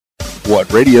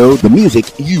What radio? The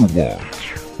music you want.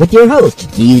 With your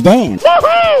host, Keys Dan.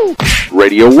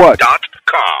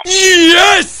 RadioWhat.com.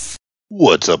 Yes!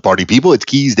 What's up, party people? It's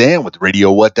Keys Dan with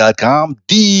RadioWhat.com,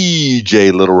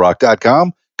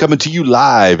 DJLittleRock.com, coming to you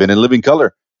live and in living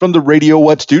color from the Radio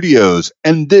What Studios.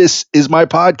 And this is my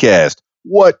podcast,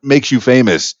 What Makes You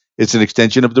Famous? It's an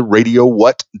extension of the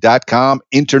RadioWhat.com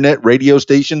internet radio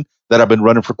station that I've been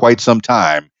running for quite some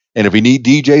time. And if you need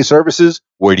DJ services,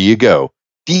 where do you go?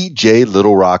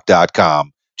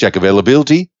 DJLittleRock.com. Check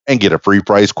availability and get a free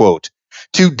price quote.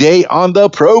 Today on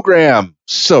the program,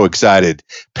 so excited,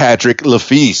 Patrick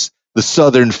LeFils, the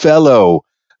Southern Fellow.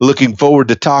 Looking forward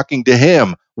to talking to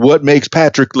him. What makes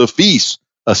Patrick LeFils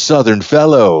a Southern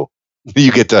Fellow?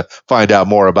 You get to find out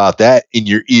more about that in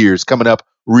your ears coming up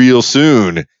real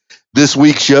soon. This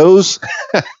week's shows,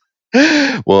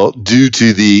 well, due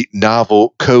to the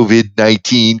novel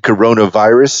COVID-19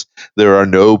 coronavirus, there are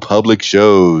no public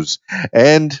shows.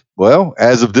 And, well,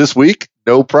 as of this week,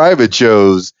 no private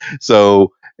shows.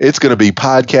 So it's going to be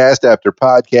podcast after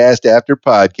podcast after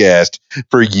podcast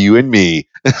for you and me.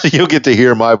 You'll get to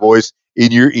hear my voice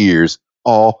in your ears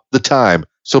all the time.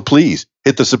 So please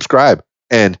hit the subscribe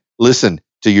and listen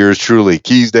to yours truly,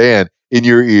 Keys Dan, in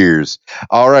your ears.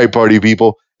 All right, party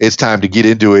people, it's time to get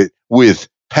into it with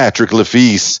Patrick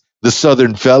LeFils, the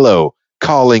Southern Fellow,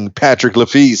 calling Patrick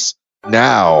LeFils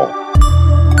now.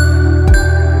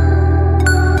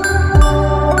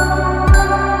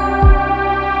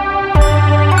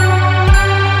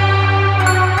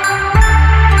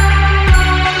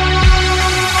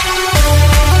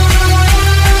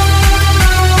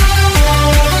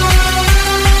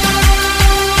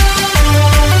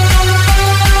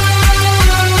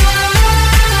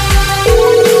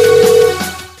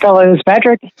 Hello, it's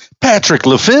Patrick. Patrick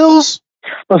LeFils?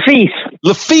 LeFils.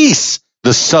 LeFils,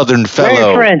 the Southern Fellow.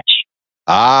 Very French.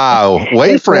 Ah,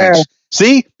 way French.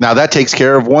 See, now that takes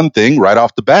care of one thing right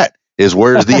off the bat, is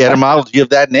where's the etymology of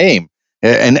that name?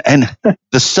 And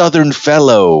the Southern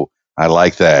Fellow. I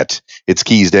like that. It's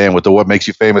Keys Dan with the What Makes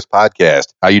You Famous podcast.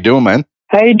 How you doing, man?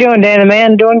 How you doing, Dan,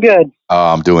 man? Doing good.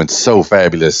 Oh, I'm doing so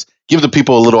fabulous. Give the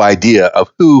people a little idea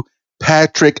of who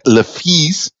Patrick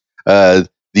LeFils,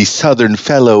 the Southern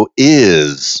Fellow,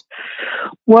 is.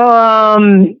 Well,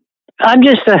 I'm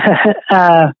just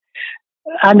a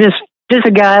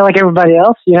guy like everybody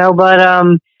else, you know. But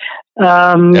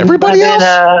everybody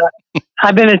else.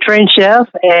 I've been a trained chef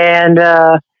and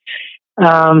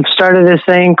started this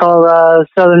thing called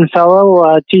Southern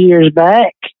Fellow 2 years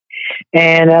back,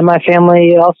 and my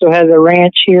family also has a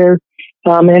ranch here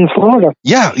in Florida.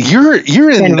 Yeah, you're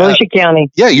in Volusia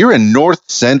County. Yeah, you're in North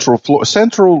Central Florida,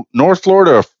 North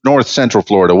Central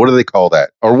Florida. What do they call that?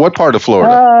 Or what part of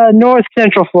Florida? North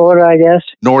Central Florida, I guess.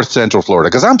 North Central Florida,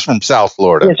 because I'm from South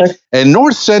Florida. Yes, sir. And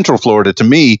North Central Florida, to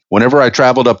me, whenever I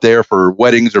traveled up there for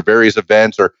weddings or various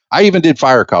events, or I even did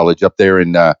fire college up there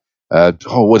in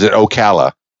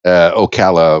Ocala,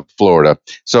 Florida.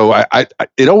 So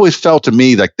it always felt to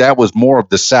me like that was more of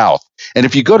the South. And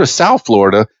if you go to South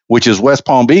Florida, which is West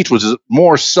Palm Beach, which is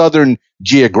more southern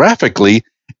geographically,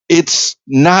 it's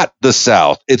not the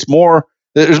South. There's more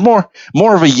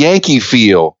of a Yankee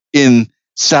feel in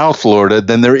South Florida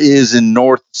than there is in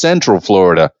North Central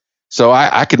Florida. So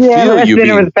I could feel you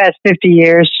being over the past 50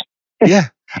 years. Yeah,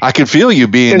 I could feel you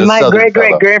being the my Southern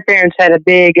great grandparents had a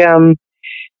big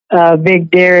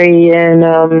dairy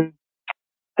in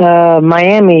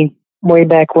Miami way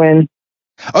back when.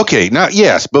 Okay, now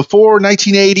yes, before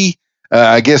 1980,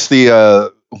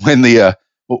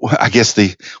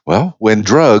 when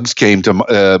drugs came to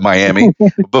Miami,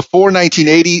 before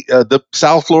 1980, the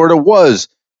South Florida was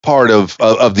part of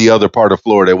the other part of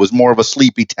Florida. It was more of a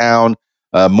sleepy town,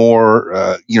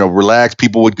 more relaxed.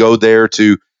 People would go there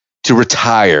to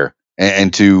retire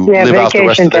and to live out the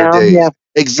rest of their days. Yeah.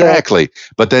 Exactly. Yeah.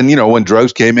 But then, when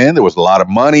drugs came in, there was a lot of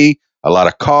money, a lot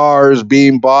of cars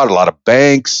being bought, a lot of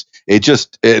banks.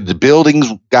 The buildings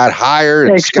got higher.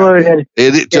 It exploded.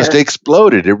 It just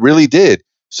exploded. It really did.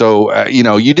 So,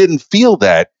 you didn't feel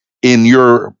that in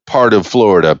your part of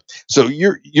Florida. So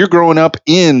you're growing up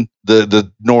in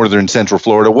the northern central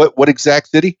Florida. What exact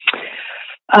city?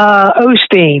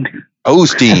 Osteen.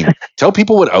 Osteen. Tell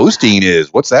people what Osteen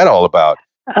is. What's that all about?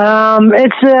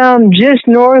 It's just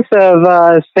north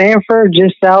of Sanford,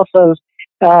 just south of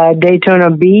Daytona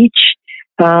Beach.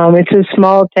 It's a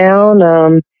small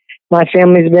town. My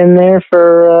family's been there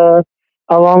for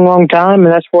a long, long time,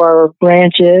 and that's where our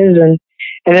ranch is and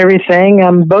everything.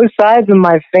 Both sides of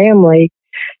my family,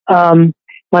 my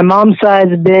mom's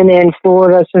side's been in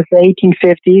Florida since the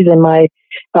 1850s, and my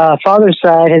father's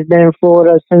side has been in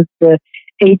Florida since the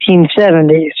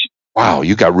 1870s. Wow,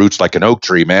 you got roots like an oak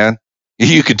tree, man.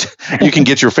 You could you can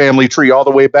get your family tree all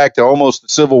the way back to almost the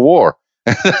Civil War.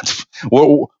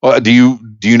 Do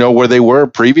you know where they were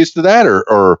previous to that,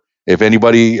 or if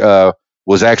anybody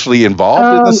was actually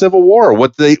involved in the Civil War, or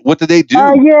what did they do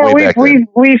Yeah, way back then?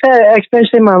 we've had,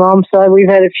 especially my mom's side, we've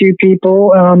had a few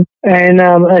people, and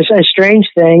a strange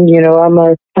thing, I'm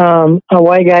a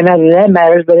white guy. Not that that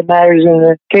matters, but it matters in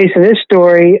the case of this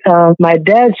story. My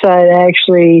dad's side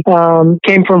actually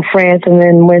came from France and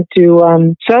then went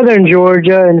to southern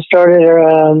Georgia and started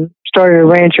a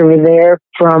ranch over there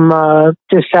from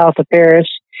just south of Paris.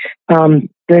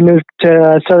 They moved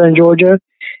to southern Georgia,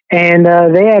 and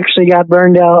they actually got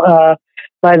burned out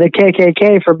by the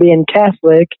KKK for being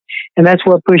Catholic, and that's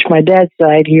what pushed my dad's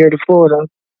side here to Florida.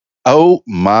 Oh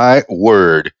my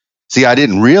word! See, I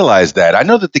didn't realize that. I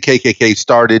know that the KKK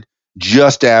started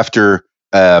just after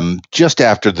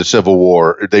the Civil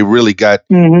War. They really got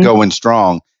going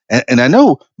strong, and I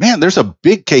know, man, there's a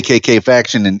big KKK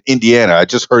faction in Indiana. I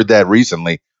just heard that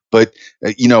recently. But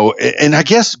and I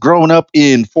guess growing up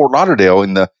in Fort Lauderdale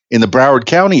in the Broward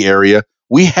County area,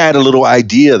 we had a little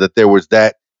idea that there was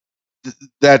that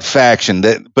faction,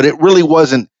 but it really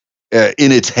wasn't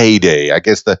in its heyday. I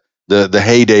guess the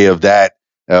heyday of that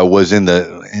was in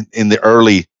the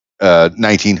early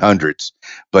 1900s.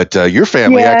 But your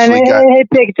family actually it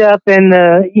picked up in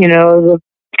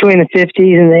between the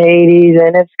 50s and the 80s,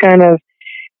 and it's kind of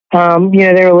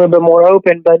they're a little bit more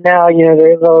open. But now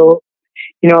they're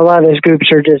a lot of those groups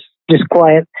are just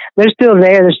quiet. They're still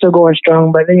there. They're still going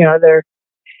strong, but they're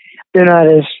not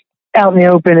as out in the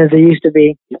open as they used to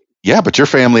be. Yeah, but your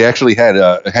family actually had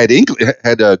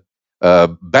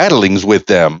battlings with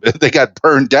them. They got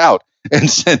burned out and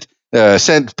sent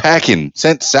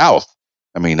south.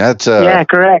 I mean, that's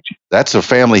correct. That's a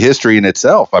family history in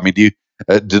itself. I mean, did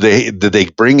they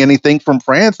bring anything from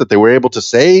France that they were able to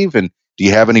save? And do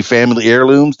you have any family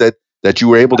heirlooms that you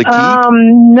were able to keep?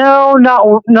 No,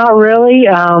 not really.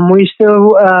 I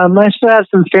still have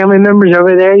some family members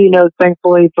over there.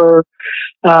 Thankfully for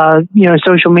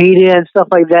social media and stuff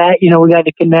like that. We got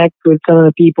to connect with some of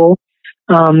the people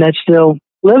that still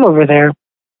live over there.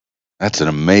 That's an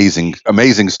amazing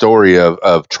story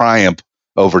of triumph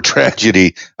over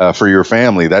tragedy for your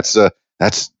family. That's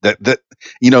that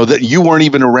you weren't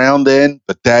even around then,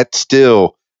 but that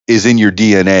still is in your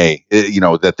DNA.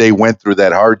 That they went through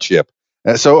that hardship.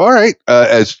 So, all right,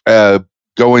 as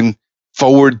going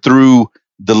forward through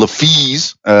the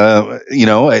LeFils,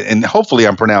 and hopefully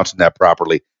I'm pronouncing that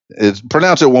properly.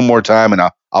 Pronounce it one more time, and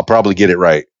I'll probably get it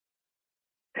right.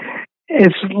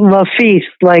 It's LeFils,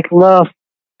 like law,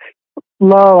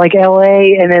 like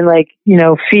LA, and then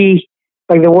fee,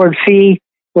 like the word fee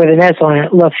with an S on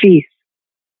it. LeFils.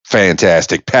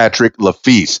 Fantastic, Patrick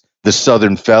LeFils, the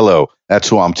Southern Fellow. That's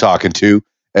who I'm talking to.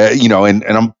 And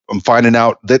I'm finding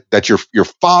out that your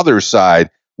father's side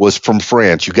was from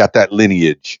France. You got that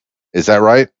lineage. Is that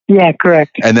right? Yeah,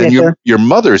 correct. And then your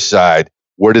mother's side,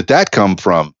 where did that come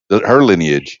from? Her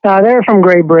lineage? They're from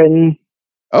Great Britain.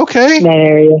 Okay. That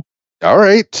area. All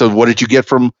right. So what did you get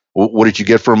from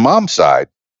mom's side?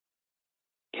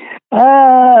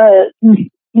 Not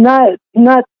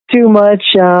too much.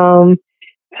 They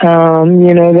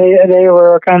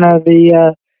were kind of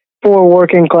the poor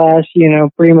working class,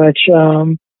 pretty much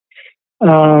all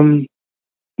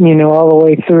the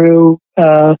way through.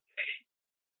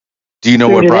 Do you know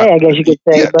what today, I guess you could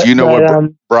say. Yeah, do you know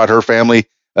what brought her family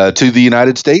to the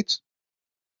United States?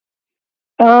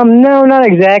 No, not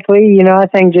exactly. I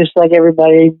think just like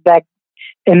everybody back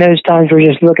in those times, we're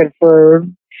just looking for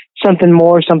something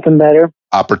more, something better.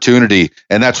 Opportunity.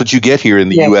 And that's what you get here in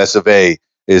the US of A,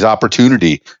 is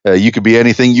opportunity. You could be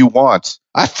anything you want.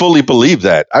 I fully believe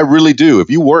that. I really do.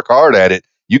 If you work hard at it,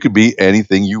 you could be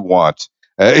anything you want.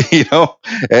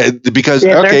 Because,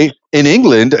 in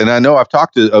England, and I know I've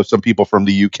talked to some people from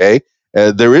the UK,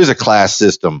 there is a class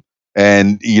system.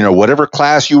 And, whatever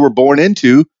class you were born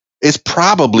into is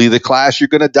probably the class you're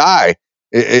going to die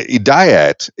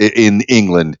at in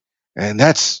England. And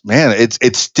that's, man,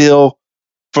 it's still,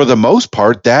 for the most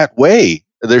part, that way.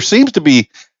 There seems to be,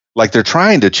 like, they're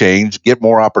trying to change, get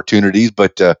more opportunities,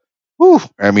 but, the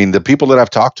people that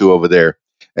I've talked to over there.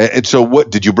 And so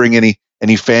what, did you bring any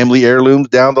family heirlooms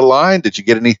down the line? Did you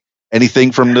get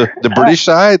anything from the British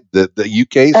side, the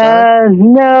UK side?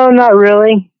 No, not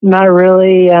really.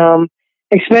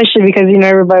 Especially because,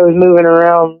 everybody was moving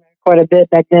around quite a bit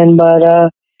back then,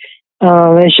 but,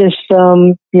 it's just,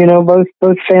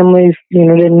 both families,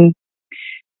 didn't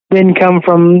come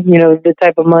from, the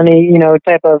type of money,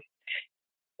 type of,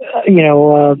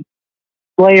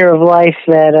 layer of life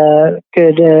that,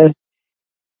 could,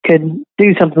 could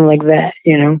do something like that,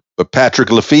 you know. But Patrick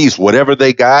LeFils, whatever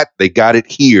they got it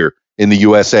here in the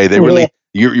USA. They really,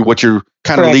 what you're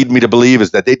kind of Correct. leading me to believe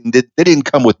is that they didn't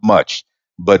come with much,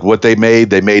 but what they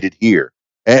made it here.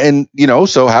 And you know,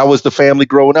 so how was the family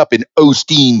growing up in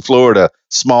Osteen, Florida,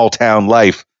 small town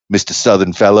life, Mr.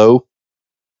 Southern Fellow?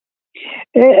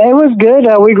 It was good.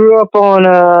 We grew up on,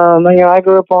 I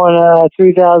grew up on a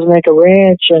 3,000 acre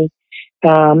ranch, and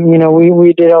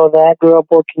we did all that. Grew up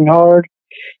working hard,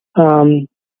 doing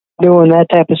that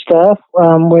type of stuff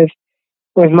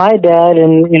with my dad,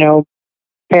 and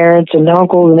parents and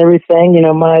uncles and everything. You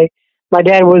know, my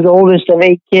dad was the oldest of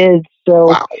 8 kids,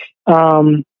 so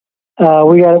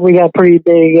we got a pretty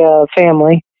big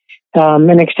family,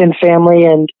 an extended family,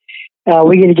 and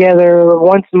we get together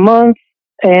once a month.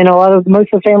 And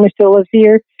most of the family still lives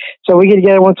here, so we get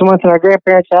together once a month at our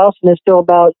grandparents' house, and there's still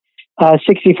about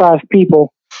 65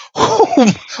 people.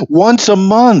 Once a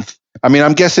month. I mean,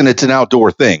 I'm guessing it's an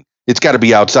outdoor thing. It's got to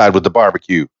be outside with the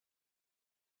barbecue.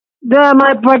 Yeah,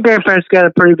 my grandparents got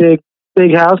a pretty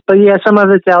big house, but yeah, some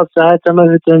of it's outside, some of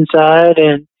it's inside,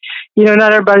 and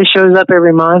not everybody shows up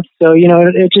every month, so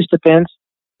it just depends.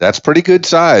 That's pretty good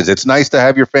size. It's nice to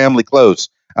have your family close.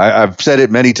 I've said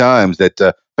it many times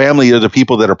that family are the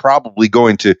people that are probably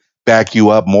going to back you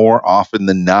up more often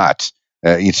than not.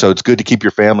 So it's good to keep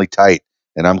your family tight.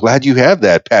 And I'm glad you have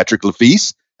that, Patrick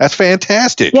LeFils. That's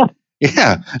fantastic. Yeah.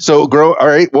 Yeah. So all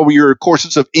right. What were your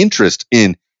courses of interest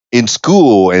in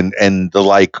school and the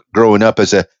like growing up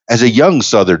as a young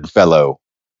Southern fellow?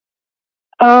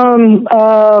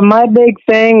 My big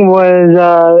thing was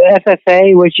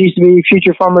FFA, which used to be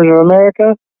Future Farmers of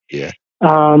America. Yeah.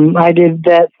 I did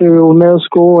that through middle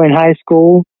school and high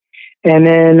school. And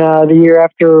then the year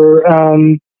after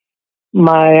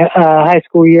my high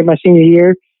school year, my senior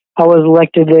year, I was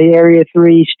elected the Area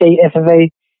 3 State FFA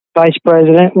Vice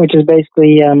President, which is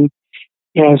basically,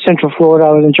 Central Florida.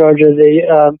 I was in charge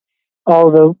of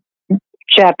all the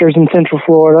chapters in Central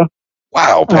Florida.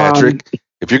 Wow, Patrick.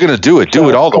 If you're going to do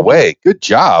it all the way. Good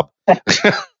job. Got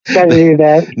to do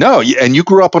that. No, and you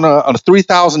grew up on a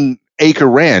 3,000 acre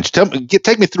ranch.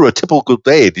 Take me through a typical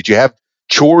day. Did you have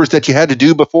chores that you had to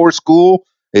do before school?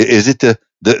 Is it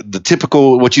the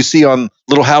typical what you see on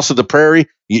Little House of the Prairie?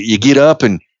 You get up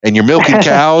and you're milking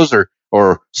cows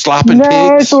or slopping pigs?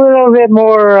 No, it's a little bit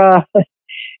more.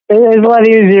 It's a lot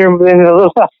easier than the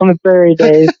Little House on the Prairie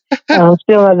days.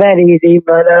 Still not that easy,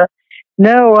 but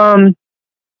no.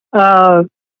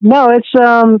 It's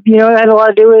it had a lot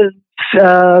to do with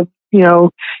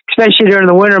especially during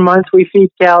the winter months, we feed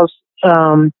cows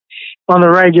on the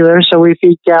regular. So we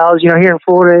feed cows. Here in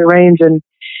Florida, it rains and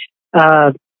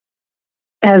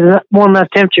has a warm enough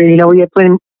temperature. We get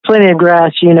plenty of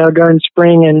grass. During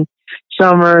spring and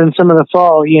summer and some of the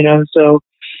fall. So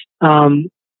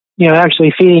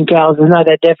actually feeding cows is not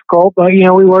that difficult. But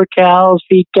we work cows,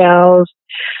 feed cows.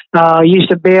 Used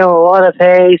to bale a lot of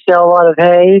hay, sell a lot of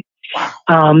hay.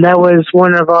 That was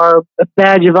one of our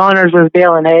badge of honors was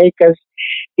baling hay because,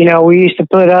 we used to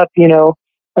put up,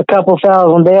 a couple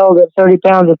thousand bales at 30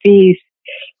 pounds a piece.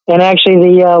 And actually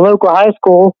the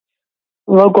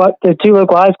the 2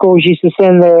 local high schools used to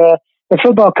send the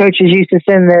football coaches used to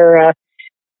send their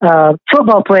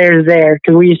football players there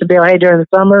because we used to bale hay during the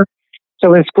summer.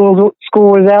 So when school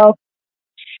was out,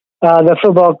 the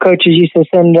football coaches used to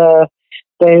send the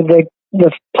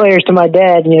players to my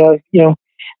dad.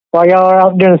 While y'all are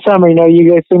out during the summer, you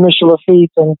go see Mr.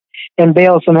 LeFils and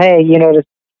bale some hay, to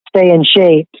stay in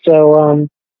shape. So,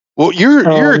 well,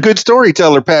 you're a good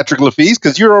storyteller, Patrick LeFils,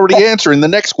 because you're already answering the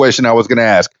next question I was going to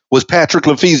ask. Was Patrick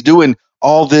LeFils doing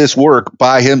all this work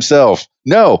by himself?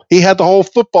 No, he had the whole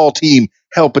football team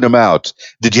helping him out.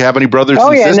 Did you have any brothers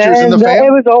and sisters in the family?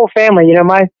 It was the whole family.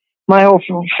 My whole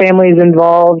family is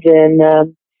involved, and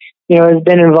has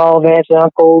been involved, aunts and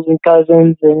uncles and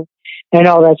cousins and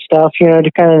all that stuff.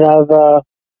 To kind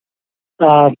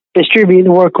of distribute the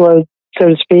workload, so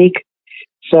to speak.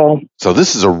 So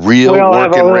this is a real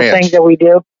working ranch. Things that we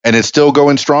do, and it's still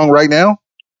going strong right now.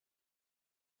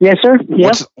 Yes, sir.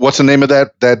 Yep. What's the name of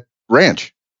that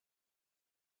ranch?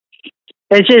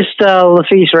 It's just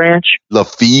LeFils Ranch.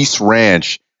 LeFils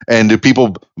Ranch. And do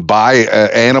people buy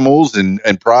animals and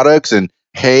products and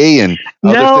hay and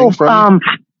other things from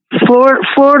you?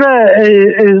 Florida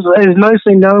is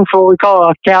mostly known for what we call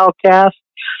a cow-calf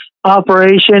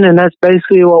operation, and that's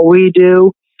basically what we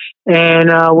do.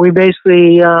 And we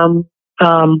basically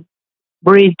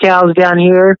breed cows down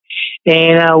here,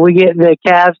 and we get the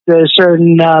calves to a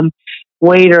certain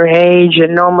weight or age,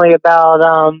 and normally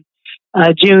about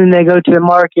June they go to the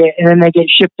market, and then they get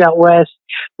shipped out west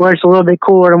where it's a little bit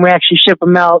cooler, and we actually ship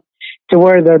them out to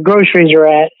where the groceries are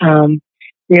at.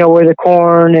 where the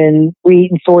corn and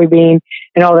wheat and soybean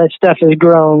and all that stuff is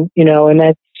grown,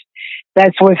 and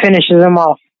that's what finishes them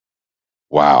off.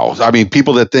 Wow. I mean,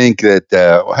 people that think that,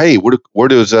 hey, where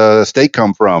does steak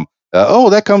come from?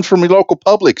 That comes from your local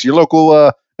Publix, your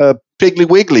local Piggly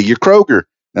Wiggly, your Kroger.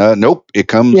 Nope. It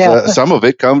comes, some of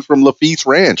it comes from LeFils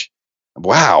Ranch.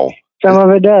 Wow. Some of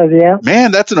it does, yeah.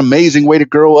 Man, that's an amazing way to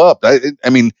grow up. I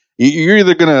mean, you're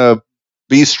either going to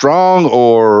be strong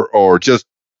or just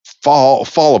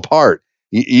fall apart.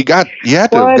 You have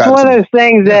to. Well, it's one of those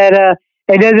things that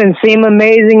it doesn't seem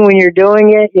amazing when you're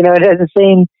doing it. It doesn't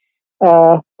seem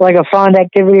like a fun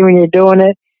activity when you're doing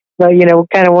it. But,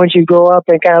 kind of once you grow up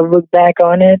and kind of look back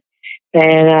on it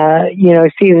and,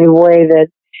 see the way that,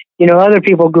 other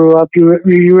people grew up,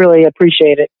 you really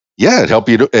appreciate it. Yeah, it helped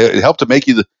to make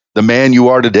you the man you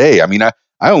are today. I mean, I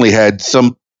only had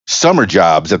some summer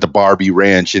jobs at the Barbie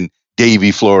Ranch in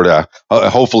Davie, Florida.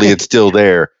 Hopefully it's still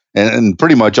there. And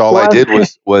pretty much all I did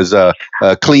was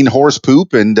clean horse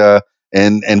poop and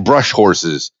brush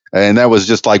horses. And that was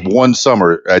just like one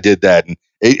summer I did that. And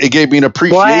it gave me an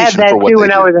appreciation for what I had that too when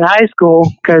I was in high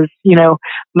school because,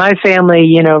 my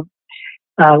family,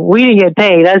 we didn't get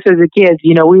paid. Us as a kids,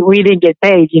 we didn't get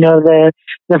paid. The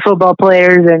football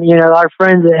players and, our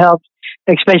friends that helped,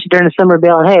 especially during the summer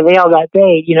bill, and hey, they all got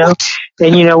paid,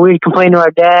 and, we'd complain to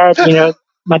our dad,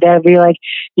 my dad would be like,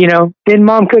 didn't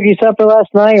mom cook you supper last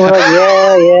night? And we're like,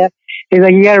 yeah. He's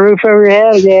like, you got a roof over your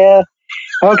head? Yeah.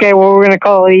 Okay, well, we're going to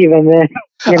call it even then,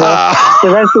 So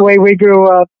that's the way we grew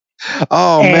up.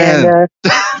 Oh, and, man.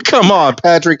 Come on,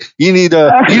 Patrick. You need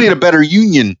a better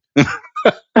union. But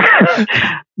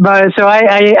so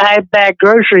I bagged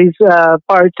groceries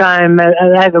part time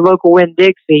at the local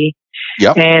Winn-Dixie.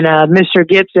 Yep. And Mr.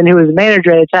 Gibson, who was the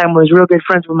manager at the time, was real good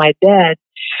friends with my dad.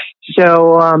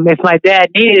 So if my dad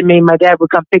needed me, my dad would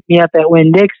come pick me up at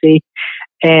Winn-Dixie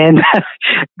and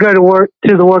go to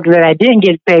the work that I didn't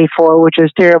get paid for, which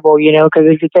was terrible, because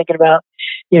if you're thinking about,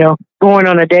 going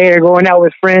on a date or going out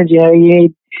with friends, you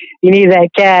need that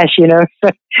cash,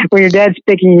 when your dad's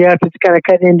picking you up, it's kind of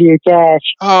cutting into your cash.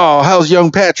 Oh, how's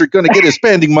young Patrick going to get his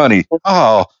spending money?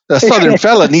 Oh, the Southern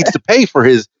fella needs to pay for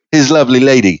his lovely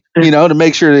lady, to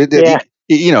make sure that,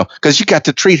 because you got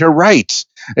to treat her right.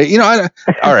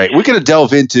 All right, we're going to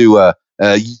delve into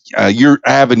your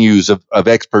avenues of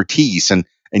expertise. And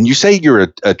you say you're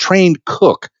a trained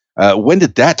cook. When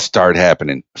did that start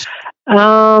happening?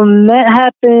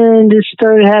 It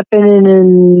started happening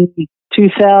in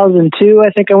 2002.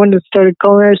 I think I went to started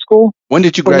culinary school. When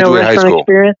did you graduate high school?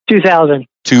 Experience? 2000.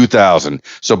 2000.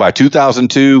 So by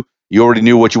 2002, you already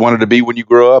knew what you wanted to be when you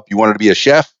grew up? You wanted to be a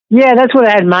chef? Yeah, that's what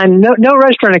I had in mind. No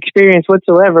restaurant experience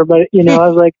whatsoever, but I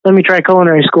was like, let me try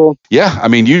culinary school. Yeah, I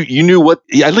mean, you knew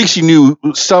at least you knew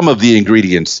some of the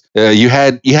ingredients. You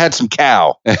had some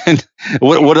cow, and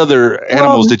what other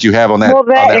animals did you have on that? Well,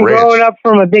 that and ranch? Growing up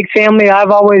from a big family,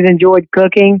 I've always enjoyed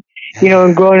cooking.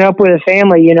 And growing up with a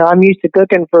family, I'm used to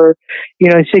cooking for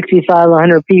 65,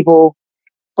 100 people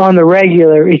on the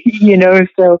regular.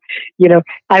 So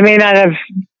I may not have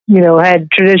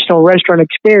had traditional restaurant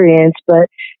experience, but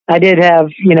I did have,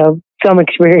 some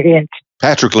experience.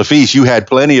 Patrick LeFils, you had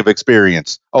plenty of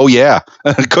experience. Oh yeah.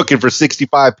 Cooking for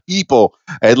 65 people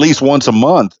at least once a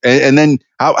month. And then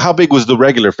how big was the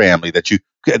regular family that you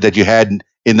had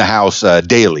in the house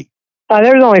daily?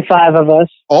 There was only 5 of us.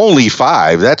 Only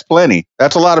 5. That's plenty.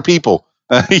 That's a lot of people.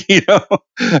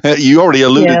 You already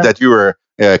alluded that you were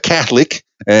Catholic.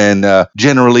 And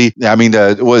generally, I mean,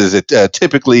 what is it?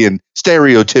 Typically and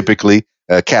stereotypically,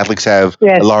 Catholics have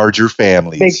larger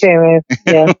families. Big families,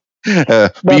 yeah.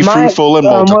 Be fruitful and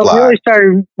multiply.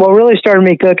 What really started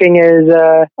me cooking is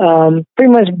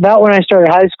pretty much about when I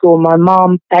started high school. My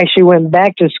mom actually went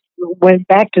back to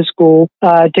school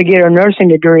to get her nursing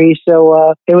degree.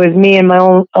 So it was me and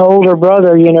my older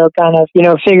brother,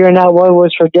 figuring out what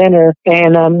was for dinner.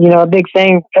 And a big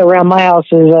thing around my house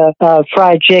is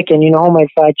fried chicken. Homemade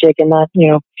fried chicken, not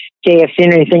KFC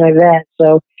or anything like that.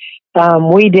 So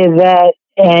we did that.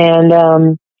 And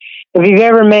if you've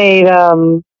ever made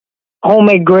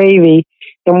homemade gravy,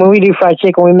 and when we do fried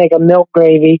chicken, we make a milk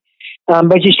gravy.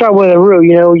 But you start with a roux,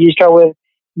 you start with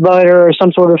butter or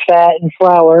some sort of fat and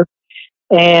flour.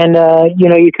 And,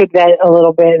 you cook that a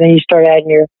little bit, and then you start adding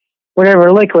your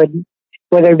whatever liquid,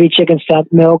 whether it be chicken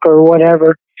stock, milk, or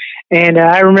whatever. And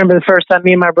I remember the first time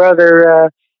me and my brother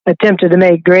attempted to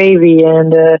make gravy,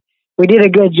 and we did a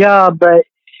good job, but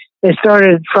it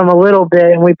started from a little bit,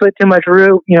 and we put too much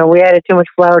roux. We added too much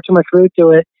flour, too much roux to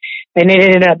it. And it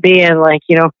ended up being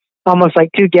almost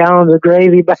like 2 gallons of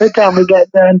gravy by the time we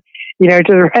got done, to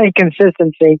the right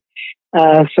consistency.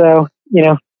 So,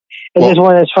 it's just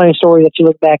one of those funny stories that you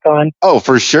look back on. Oh,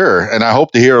 for sure. And I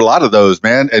hope to hear a lot of those,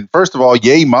 man. And first of all,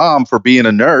 yay, mom, for being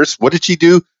a nurse. What did she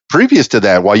do previous to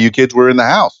that while you kids were in the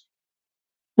house?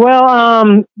 Well,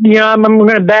 I'm going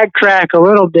to backtrack a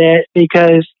little bit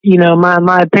because,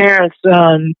 my parents,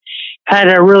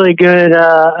 had a really good,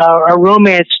 a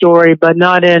romance story, but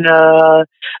not in a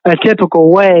typical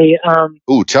way.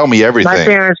 Ooh, tell me everything.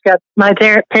 My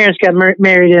parents got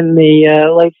married in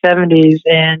the late 70s,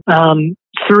 and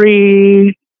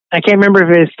I can't remember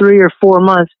if it was 3 or 4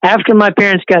 months after my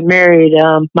parents got married.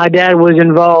 My dad was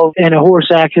involved in a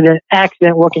horse accident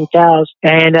working cows,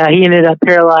 and he ended up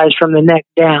paralyzed from the neck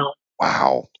down.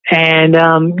 Wow. And,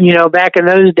 back in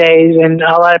those days, and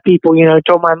a lot of people,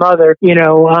 told my mother,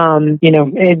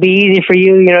 it'd be easy for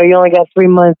you, you only got 3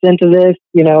 months into this,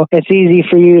 it's easy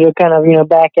for you to kind of,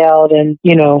 back out and,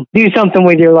 do something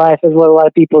with your life is what a lot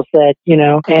of people said,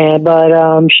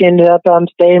 but she ended up,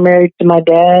 staying married to my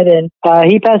dad, and,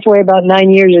 he passed away about 9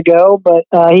 years ago, but,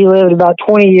 he lived about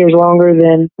 20 years longer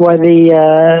than what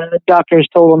the, doctors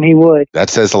told him he would. That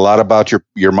says a lot about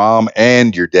your mom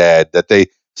and your dad, that they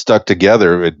stuck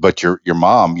together. But your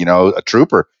mom, a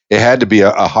trooper, it had to be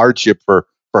a hardship for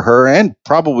her and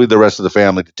probably the rest of the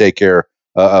family to take care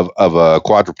of a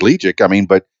quadriplegic. I mean,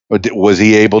 but was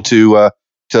he able to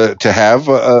have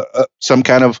some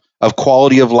kind of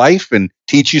quality of life and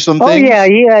teach you some things? Oh yeah,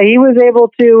 he was able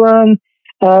to,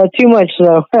 too much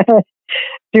though,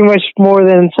 too much more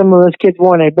than some of those kids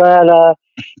wanted, but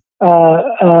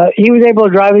he was able to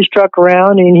drive his truck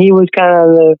around, and he was kind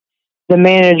of the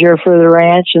manager for the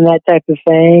ranch and that type of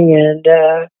thing. And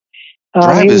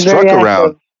drive his truck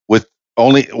around with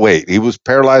he was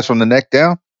paralyzed from the neck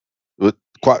down with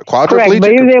quadriplegic? Correct,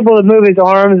 but he was able to move his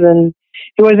arms, and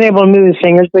he wasn't able to move his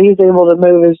fingers, but he was able to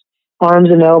move his arms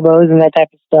and elbows and that type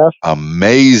of stuff.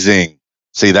 Amazing.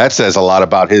 See, that says a lot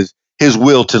about his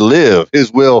will to live,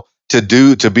 his will to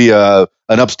be an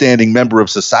upstanding member of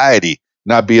society,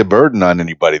 not be a burden on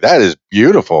anybody. That is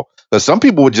beautiful. But some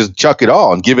people would just chuck it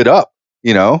all and give it up.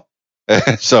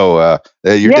 So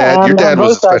your dad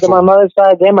was a special. On my mother's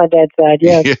side and my dad's side.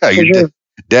 Yeah, your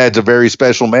dad's a very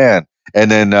special man. And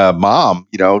then mom,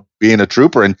 being a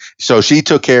trooper, and so she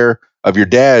took care of your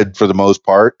dad for the most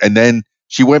part, and then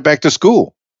she went back to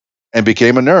school and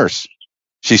became a nurse.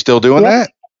 She's still doing that?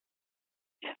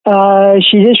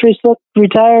 She just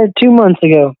retired 2 months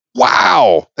ago.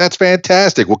 Wow, that's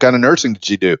fantastic. What kind of nursing did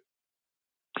she do?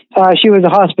 She was a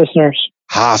hospice nurse.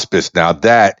 Hospice. Now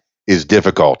that is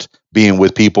difficult, being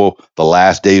with people the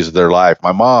last days of their life.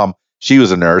 My mom, she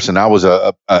was a nurse, and I was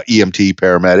a EMT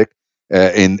paramedic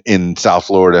in South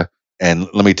Florida. And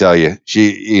let me tell you,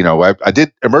 I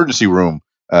did emergency room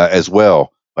as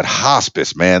well, but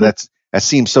hospice, man, that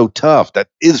seems so tough. That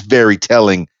is very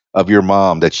telling of your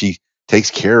mom, that she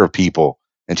takes care of people,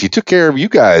 and she took care of you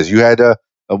guys. You had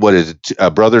what is it,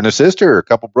 a brother and a sister, or a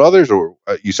couple brothers, or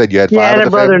you said you had 5? Yeah, I had a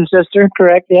brother and sister,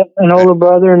 correct. Yep, an older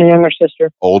brother and a younger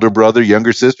sister. Older brother,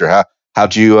 younger sister.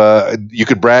 How'd you, you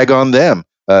could brag on them.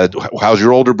 How's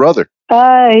your older brother?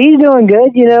 He's doing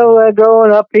good.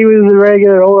 Growing up, he was a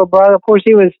regular older brother. Of course,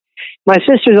 my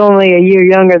sister's only a year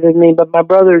younger than me, but my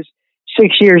brother's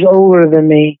 6 years older than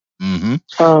me.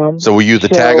 Mm-hmm. So were you the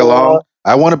tag along?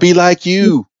 I want to be like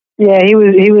you. Yeah, he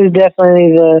was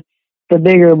definitely the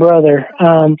bigger brother,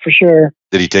 for sure.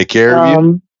 Did he take care of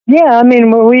you? Yeah, I mean,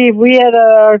 we had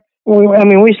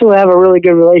we still have a really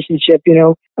good relationship. Being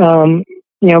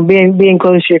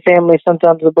close to your family is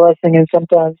sometimes a blessing and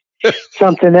sometimes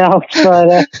something else.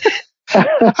 But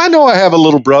I know I have a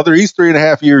little brother. He's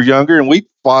 3.5 years younger, and we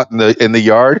fought in the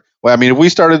yard. Well, I mean, if we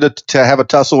started to have a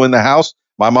tussle in the house,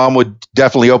 my mom would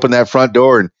definitely open that front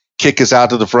door and kick us out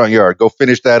to the front yard. Go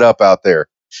finish that up out there.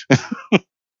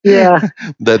 Yeah.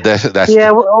 That's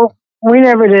we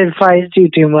never did fight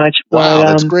too much. But, wow,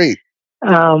 that's great. We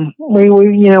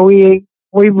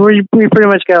pretty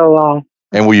much got along.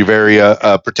 And were you very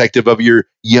protective of your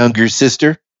younger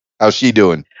sister? How's she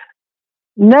doing?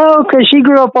 No, because she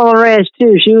grew up on a ranch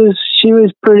too. She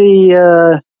was pretty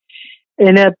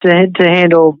inept to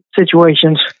handle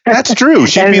situations. That's true.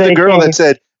 She'd be the girl that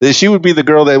said she would be the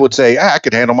girl that would say, "I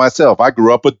could handle myself. I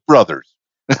grew up with brothers.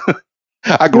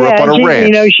 I grew up on a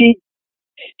ranch."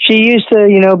 She used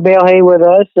to bale hay with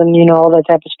us and all that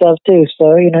type of stuff too.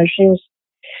 So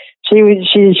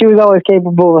she was always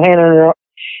capable of handling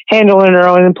her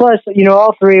own. And plus,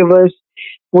 all three of us,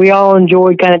 we all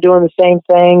enjoyed kind of doing the same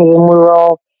things, and we were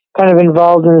all kind of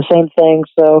involved in the same thing.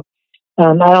 So I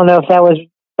don't know if that was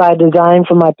by design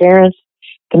from my parents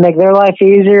to make their life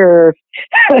easier, or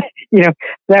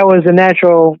that was a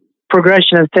natural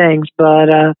progression of things. But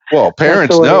well,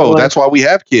 parents know that's why we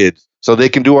have kids, so they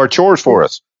can do our chores for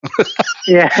us.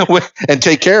 Yeah. and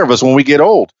take care of us when we get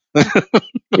old.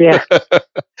 Yeah.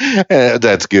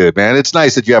 That's good, man. It's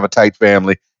nice that you have a tight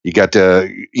family. You got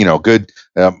good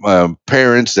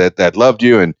parents that loved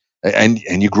you,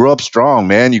 and you grew up strong,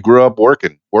 man. You grew up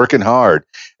working hard,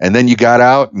 and then you got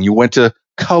out and you went to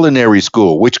culinary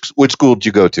school. Which school did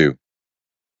you go to?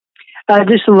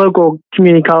 Just a local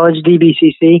community college,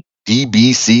 DBCC.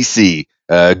 DBCC,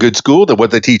 good school.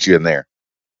 What they teach you in there?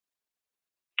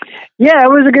 Yeah, it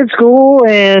was a good school,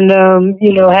 and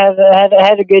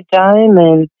had a good time,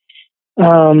 and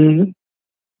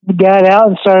got out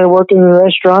and started working in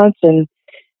restaurants and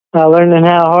learning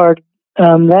how hard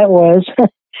that was.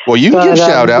 Well, you can give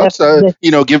shout outs.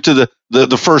 Give to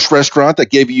the first restaurant that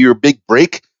gave you your big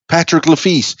break, Patrick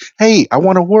LeFils. Hey, I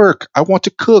want to work. I want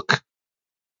to cook.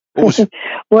 Well,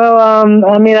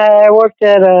 I worked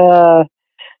at a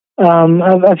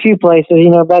few places.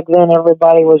 Back then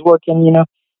everybody was working.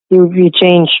 You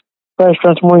change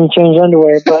restaurants more than you change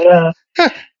underwear. But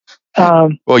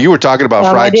well, you were talking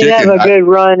about fried chicken. I did have a good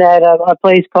run at a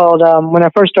place called when I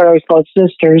first started, it was called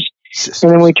Sisters.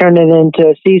 And then we turned it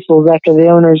into Cecil's after the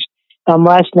owner's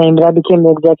last name. But I became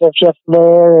the executive chef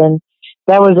there, and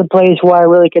that was a place where I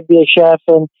really could be a chef,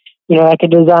 and I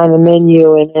could design the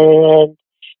menu and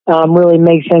really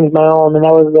make things my own. And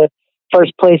that was the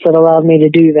first place that allowed me to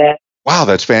do that. Wow,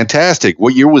 that's fantastic.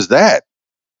 What year was that?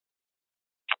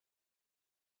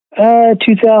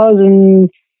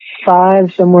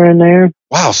 2005, somewhere in there.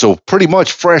 Wow, so pretty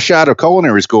much fresh out of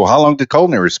culinary school. How long did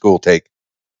culinary school take?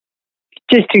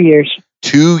 Just 2 years.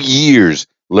 2 years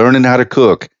learning how to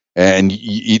cook. And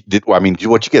you did, what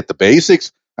you get, the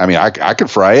basics? I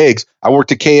could fry eggs. I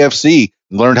worked at KFC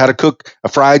and learned how to cook a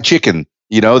fried chicken.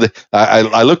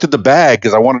 I looked at the bag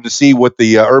because I wanted to see what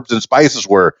the herbs and spices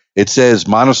were. It says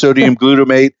monosodium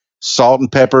glutamate, salt and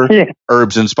pepper,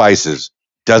 herbs and spices.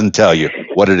 Doesn't tell you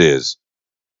what it is.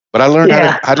 But I learned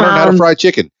how to fry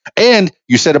chicken. And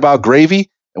you said about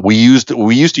gravy. We used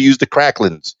to use the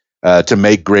cracklings to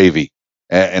make gravy.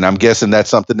 And I'm guessing that's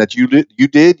something that you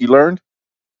learned?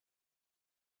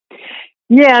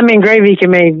 Yeah, gravy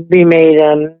can be made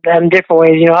different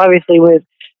ways. Obviously with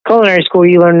culinary school,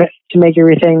 you learn to make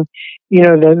everything,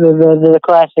 the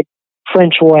classic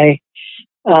French way,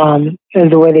 is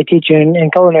the way they teach you in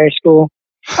culinary school.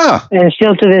 Huh. And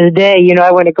still to this day,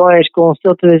 I went to culinary school, and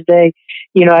still to this day,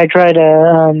 I try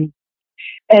to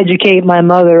educate my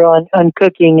mother on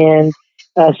cooking, and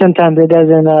sometimes it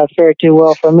doesn't fare too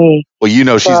well for me. Well,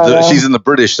 she's in the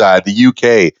British side, the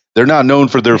UK. They're not known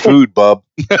for their food, bub.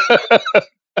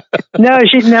 No,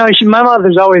 my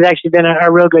mother's always actually been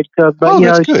a real good cook, but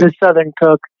she's a Southern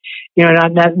cook.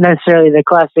 Not necessarily the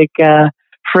classic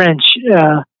French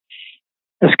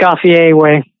Escoffier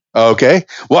way. Okay.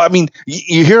 Well,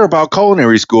 you hear about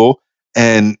culinary school,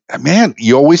 and man,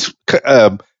 you always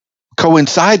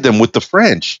coincide them with the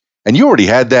French, and you already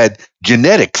had that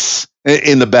genetics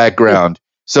in the background.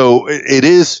 So it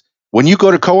is, when you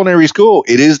go to culinary school,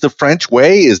 it is the French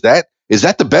way. Is that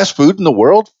the best food in the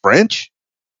world, French?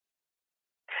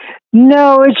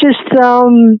 No, it's just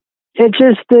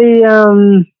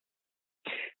the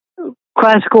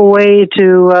classical way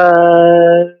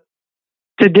to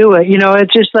do it.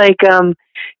 It's just like going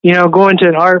to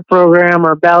an art program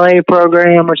or ballet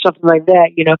program or something like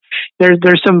that.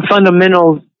 There's some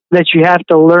fundamentals that you have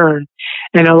to learn,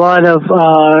 and a lot of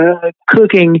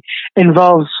cooking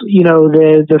involves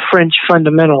the French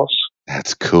fundamentals.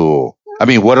 That's cool.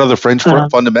 What are the French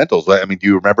fundamentals? Do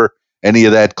you remember any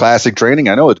of that classic training?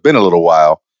 I know it's been a little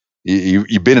while.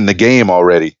 You've been in the game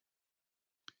already.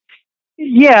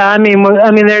 Yeah, there's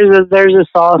the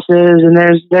sauces, and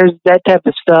there's that type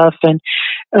of stuff, and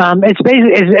it's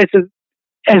basically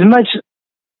as much.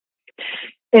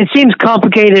 It seems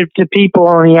complicated to people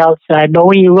on the outside, but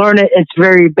when you learn it, it's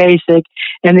very basic,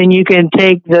 and then you can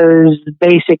take those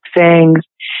basic things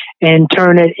and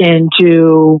turn it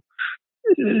into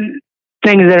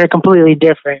things that are completely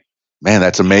different. Man,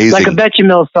 that's amazing. Like a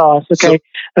bechamel sauce. Okay.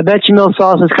 A bechamel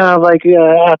sauce is kind of like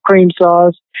a cream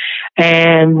sauce,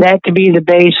 and that could be the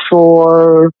base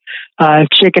for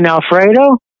chicken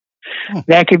Alfredo.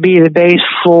 That could be the base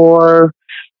for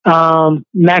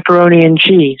macaroni and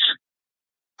cheese.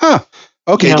 Huh.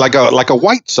 Okay, like a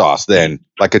white sauce then.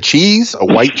 Like a white cheese.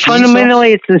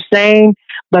 Fundamentally, it's the same,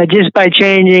 but just by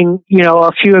changing,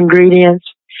 a few ingredients,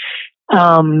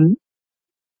 it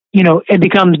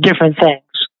becomes different things.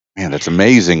 Man, that's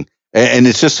amazing. And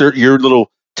it's just your little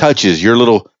touches, your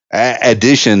little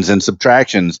additions and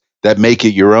subtractions that make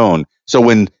it your own. So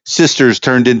when Sisters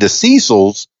turned into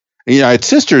Cecil's, at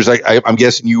Sisters, I'm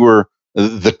guessing you were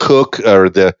the cook or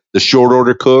the the short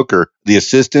order cook or the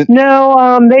assistant?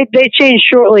 No, they changed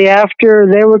shortly after.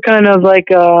 They were kind of like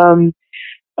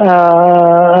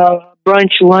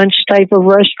brunch lunch type of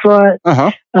restaurant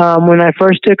when I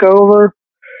first took over,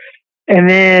 and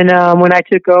then when I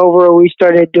took over, we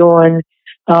started doing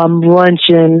lunch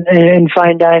and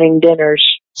fine dining dinners.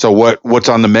 So what's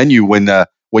on the menu when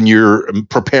you're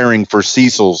preparing for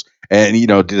Cecil's? And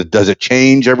does it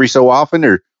change every so often,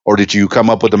 or did you come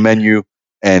up with a menu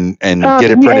and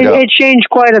get it printed up? It changed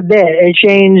quite a bit. It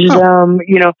changed.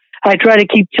 I try to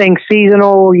keep things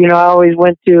seasonal. I always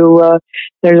went to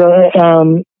there's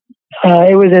a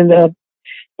it was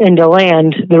in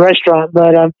DeLand, the restaurant,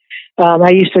 but I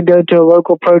used to go to a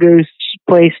local produce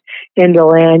place in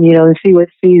DeLand, and see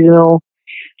what's seasonal,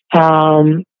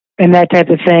 and that type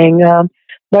of thing.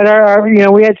 But our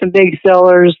we had some big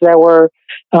sellers that were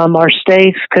our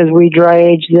steaks, because we dry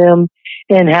aged them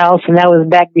in house, and that was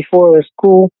back before it was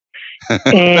cool.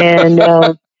 And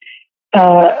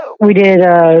we did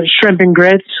shrimp and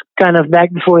grits, kind of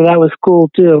back before that was cool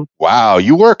too. Wow,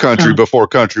 you were country before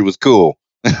country was cool.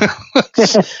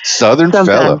 Southern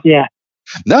fellow. Yeah.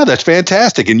 No, that's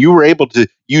fantastic. And you were able to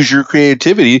use your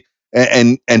creativity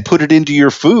and put it into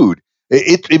your food.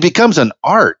 It becomes an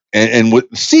art. And what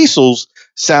Cecil's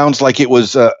sounds like it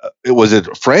was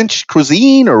it French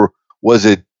cuisine, or was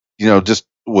it,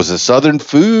 was it Southern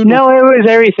food? No, it was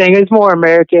everything. It was more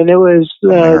American. It was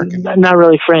not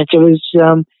really French. It was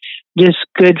just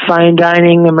good fine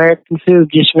dining American food,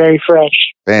 just very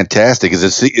fresh. Fantastic.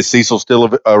 Is Cecil still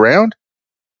around?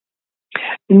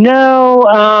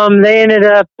 No, they ended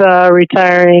up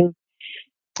retiring.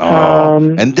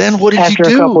 And then what did you do?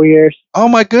 After a couple years. Oh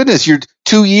my goodness, you're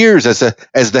 2 years as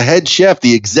the head chef,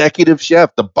 the executive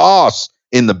chef, the boss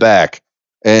in the back.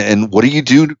 And what do you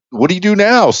do? What do you do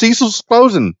now? Cecil's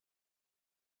closing.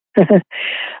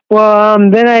 Well,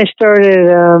 then I started.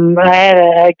 I had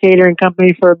a catering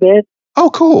company for a bit.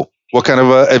 Oh, cool. What kind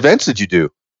of events did you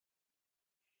do?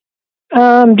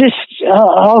 Just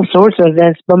all sorts of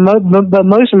events, but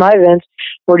most of my events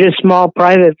were just small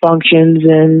private functions,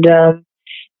 and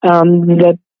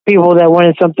the people that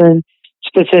wanted something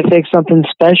specific, something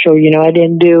special. I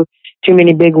didn't do too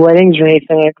many big weddings or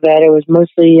anything like that. It was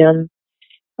mostly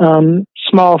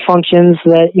small functions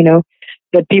that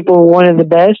that people wanted the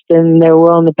best, and they were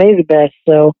willing to pay the best.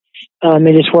 So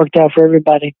it just worked out for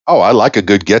everybody. Oh, I like a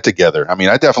good get together. I mean,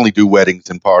 I definitely do weddings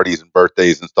and parties and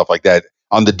birthdays and stuff like that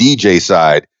on the DJ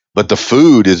side, but the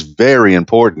food is very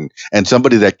important, and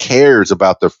somebody that cares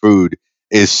about their food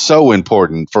is so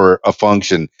important for a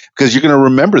function, because you're going to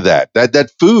remember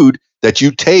that food that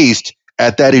you taste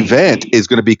at that event is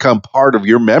going to become part of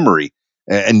your memory.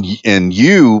 And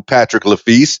you, Patrick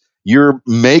LeFils, you're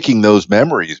making those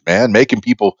memories, man, making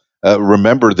people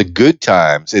remember the good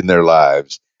times in their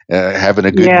lives, having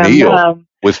a good meal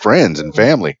with friends and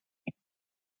family.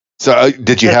 So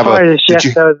did you have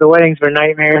the weddings were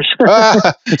nightmares.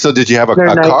 So did you have a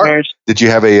car? Did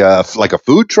you have a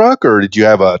food truck, or did you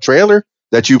have a trailer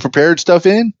that you prepared stuff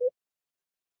in?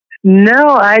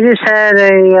 No, I just had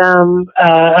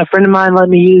a friend of mine let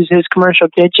me use his commercial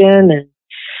kitchen,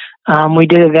 and we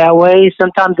did it that way.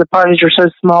 Sometimes the parties were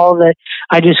so small that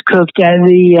I just cooked at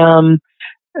the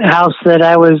house that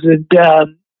I was,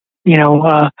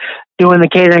 doing the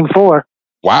catering for.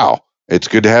 Wow. It's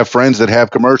good to have friends that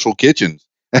have commercial kitchens.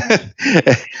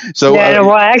 So,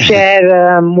 actually, I had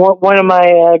one of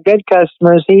my good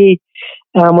customers. He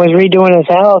was redoing his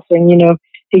house, and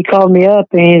he called me up,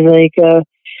 and he's like,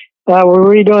 "We're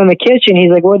redoing the kitchen."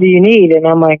 He's like, "What do you need?" And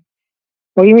I'm like,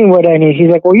 "What do you mean, what do I need?"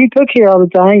 He's like, "Well, you cook here all the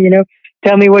time.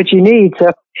 Tell me what you need."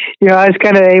 So, I was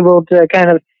kind of able to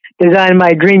kind of design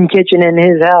my dream kitchen in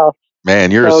his house.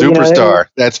 Man, you're a superstar.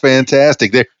 That's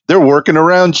fantastic. They're working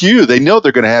around you. They know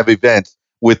they're going to have events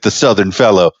with the Southern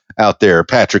fellow out there,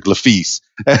 Patrick LeFils.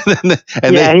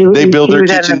 They build their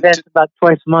kitchen events about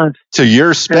twice a month to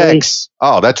your specs.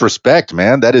 Really? Oh, that's respect,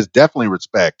 man. That is definitely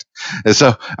respect. And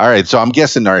so, all right. So I'm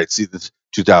guessing, all right, see, this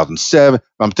 2007.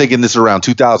 I'm thinking this is around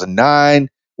 2009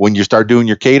 when you start doing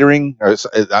your catering.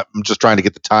 I'm just trying to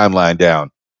get the timeline down.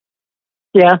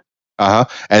 Yeah.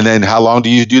 And then how long do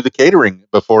you do the catering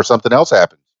before something else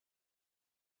happens?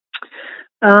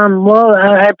 Well,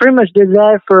 I pretty much did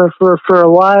that for a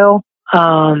while.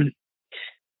 And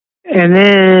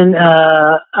then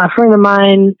a friend of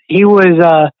mine, he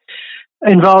was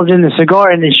involved in the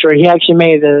cigar industry. He actually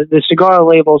made the cigar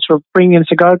labels for premium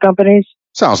cigar companies.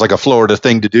 Sounds like a Florida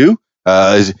thing to do.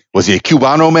 Was he a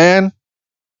Cubano man?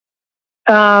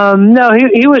 No,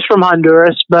 he was from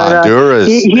Honduras, but Honduras.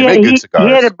 He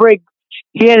had a big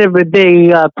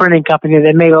printing company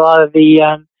that made a lot of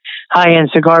the high-end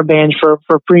cigar bands for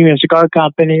premium cigar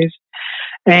companies.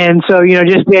 And so,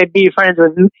 just be friends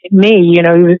with me,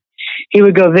 he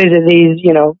would go visit these,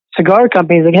 cigar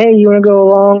companies, like, hey, you want to go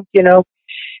along,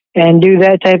 and do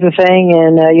that type of thing,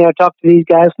 and talk to these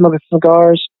guys, smoke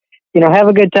cigars, have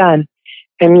a good time.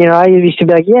 And I used to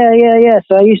be like, yeah.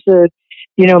 So I used to,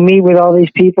 meet with all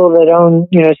these people that own,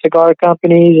 cigar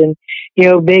companies, and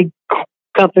big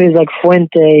companies like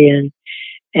Fuente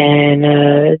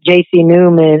and J.C.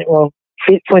 Newman. Well,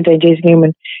 Fuente and J.C.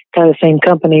 Newman, kind of the same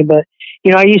company, but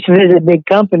I used to visit big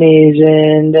companies,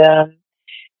 and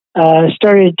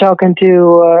started talking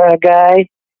to a guy,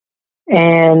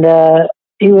 and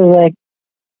he was like,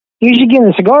 you should get in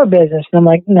the cigar business. And I'm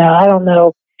like, no, I don't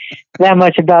know that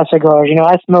much about cigars.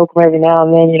 I smoke them every now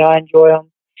and then. I enjoy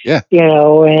them. Yeah.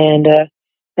 And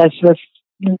that's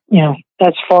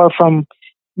far from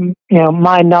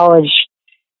my knowledge,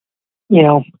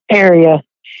 area.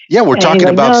 Yeah, we're talking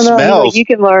like, about no, smells. Like, you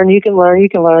can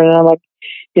learn. And I'm like,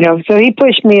 so he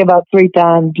pushed me about 3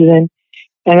 times, and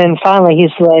then finally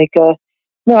he's like,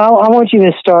 no, I want you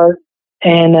to start.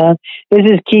 And this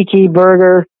is Kiki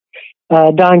Berger,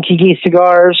 Don Kiki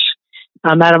Cigars.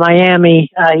 I'm out of Miami.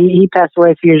 He passed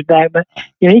away a few years back, but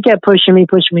he kept pushing me,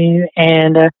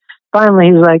 and finally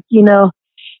he's like,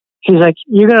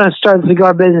 you're gonna start the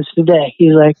cigar business today.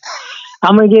 He's like,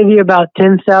 I'm gonna give you about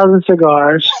 10,000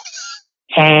 cigars,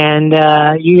 and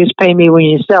you just pay me when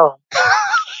you sell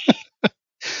them.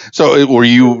 So were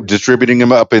you distributing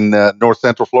them up in North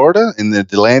Central Florida, in the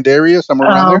DeLand area, somewhere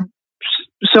around there?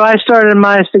 So I started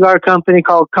my cigar company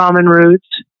called Common Roots.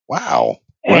 Wow.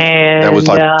 And that was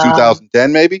like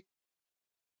 2010, maybe?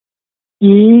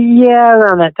 Yeah,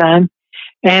 around that time.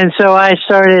 And so I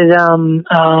started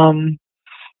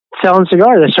selling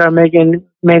cigars. I started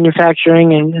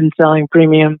manufacturing and selling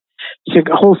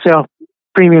wholesale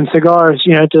premium cigars,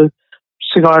 to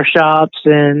cigar shops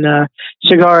and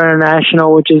Cigar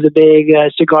International, which is a big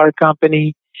cigar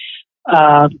company,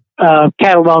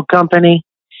 catalog company.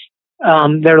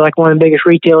 They're like one of the biggest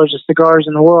retailers of cigars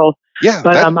in the world. Yeah,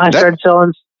 but I started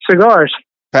selling cigars.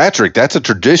 Patrick, that's a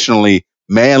traditionally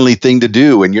manly thing to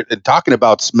do. And you're talking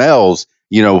about smells.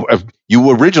 You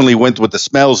originally went with the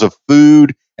smells of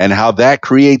food and how that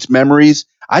creates memories.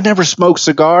 I never smoked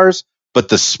cigars, but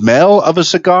the smell of a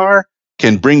cigar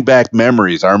can bring back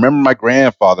memories. I remember my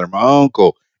grandfather, my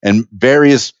uncle, and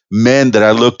various men that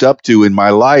I looked up to in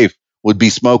my life would be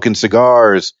smoking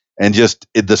cigars, and just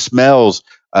the smells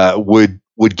would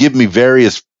give me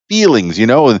various feelings,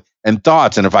 and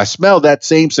thoughts. And if I smelled that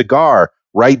same cigar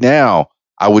right now,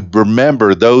 I would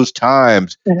remember those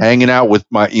times hanging out with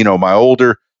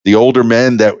the older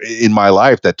men that in my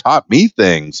life that taught me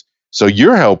things. So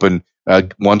you're helping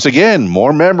once again,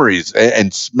 more memories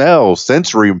and smells,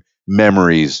 sensory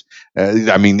memories.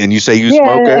 And you say you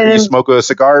smoke a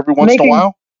cigar every once in a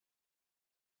while.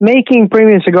 Making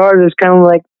premium cigars is kind of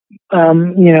like,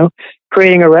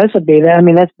 creating a recipe.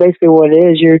 That's basically what it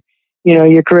is.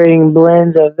 You're creating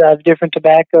blends of different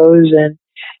tobaccos and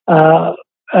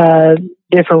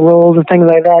different rolls and things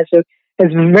like that. So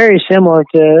it's very similar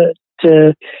to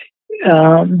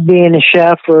being a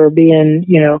chef or being,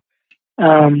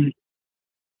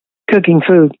 cooking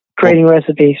food, creating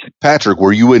recipes. Patrick,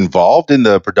 were you involved in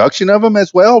the production of them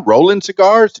as well? Rolling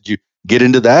cigars? Did you get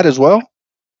into that as well?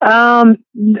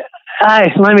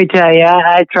 Let me tell you,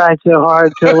 I tried so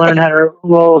hard to learn how to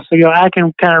roll a cigar. I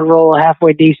can kind of roll a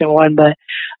halfway decent one, but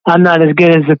I'm not as good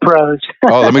as the pros.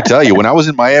 Oh, let me tell you, when I was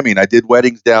in Miami and I did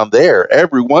weddings down there,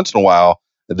 every once in a while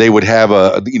they would have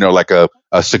a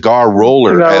cigar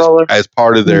roller as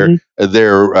part of their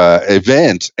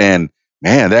event, and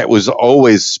man, that was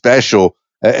always special.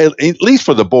 At least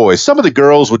for the boys. Some of the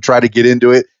girls would try to get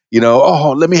into it.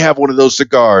 Oh, let me have one of those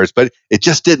cigars, but it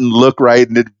just didn't look right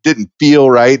and it didn't feel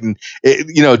right, and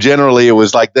generally it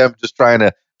was like them just trying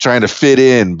to fit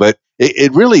in. But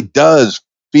it really does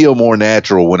feel more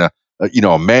natural when a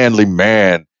manly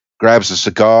man grabs a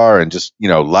cigar and just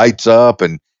lights up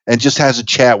and just has a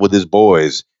chat with his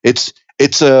boys. It's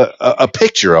a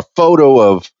picture, a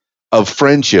photo of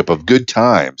friendship, of good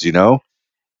times,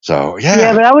 So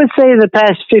yeah, but I would say the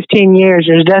past 15 years,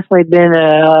 there's definitely been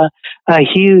a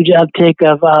huge uptick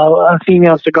of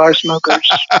female cigar smokers.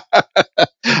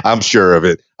 I'm sure of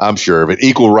it.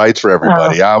 Equal rights for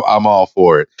everybody. I'm all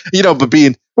for it. But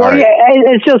being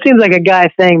it still seems like a guy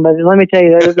thing, but let me tell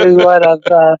you, there's a lot of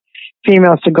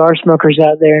female cigar smokers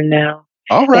out there now.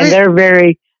 All right,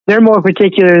 and they're more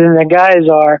particular than the guys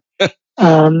are.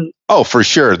 Oh, for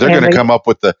sure. They're going to come up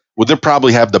with they'll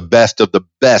probably have the best of the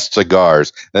best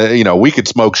cigars. We could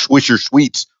smoke Swisher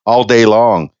Sweets all day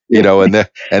long, and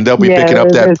they'll be picking up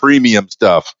that premium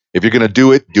stuff. If you're going to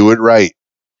do it right.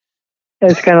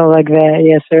 It's kind of like that.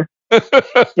 Yes, sir.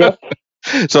 Yep.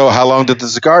 So how long did the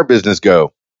cigar business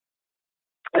go?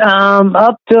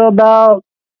 Up to about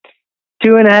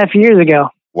 2.5 years ago.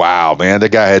 Wow, man,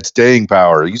 that guy had staying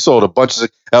power. You sold a bunch of.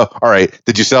 Oh, all right.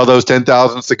 Did you sell those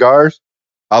 10,000 cigars?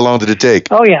 How long did it take?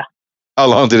 Oh yeah. How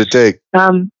long did it take?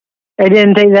 It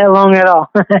didn't take that long at all.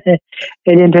 It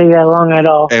didn't take that long at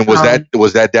all. And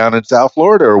was that down in South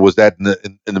Florida, or was that in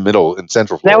the middle in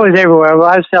Central Florida? That was everywhere. Well,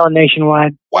 I was selling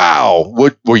nationwide. Wow.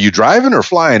 What were you driving or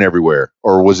flying everywhere,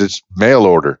 or was it mail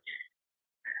order?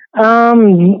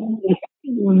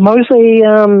 Mostly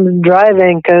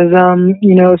driving, because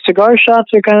cigar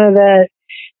shops are kind of that.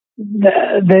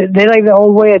 They like the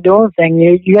old way of doing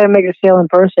things. You got to make a sale in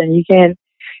person. You can't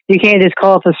just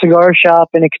call up a cigar shop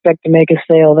and expect to make a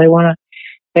sale. They want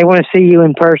to see you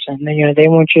in person. They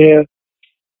want you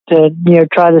to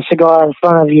try the cigar in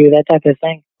front of you, that type of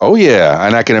thing. Oh yeah,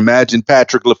 and I can imagine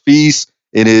Patrick LeFils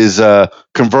in his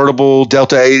convertible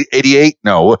Delta 88.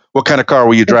 No, what kind of car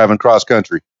were you driving cross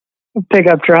country?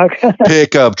 Pickup truck.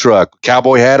 Pickup truck.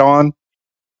 Cowboy hat on?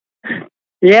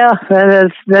 Yeah,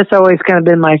 that's always kind of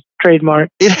been my trademark.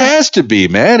 It has to be,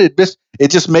 man. It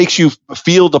just makes you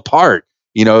feel the part.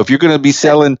 If you're going to be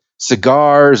selling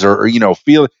cigars or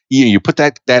feel, you put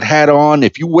that hat on.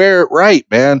 If you wear it right,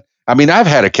 man. I mean, I've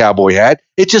had a cowboy hat.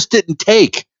 It just didn't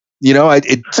take.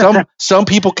 Some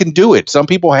people can do it. Some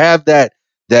people have that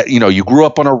you grew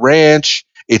up on a ranch.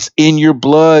 It's in your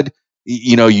blood.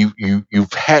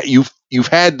 You've had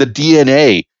the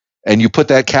DNA, and you put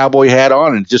that cowboy hat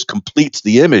on, and it just completes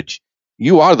the image.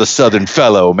 You are the Southern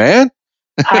fellow, man.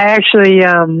 I actually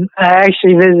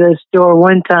visited a store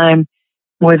one time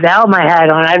without my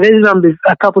hat on. I visited them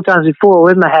a couple times before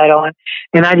with my hat on,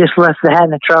 and I just left the hat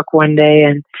in the truck one day,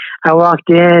 and I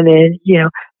walked in, and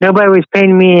nobody was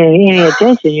paying me any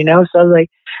attention, So I was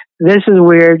like, "This is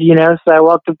weird," So I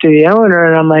walked up to the owner,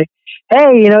 and I'm like,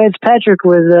 "Hey, it's Patrick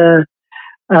with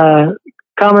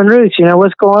Common Roots.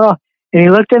 What's going on?" And he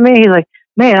looked at me. He's like,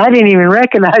 "Man, I didn't even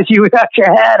recognize you without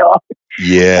your hat on."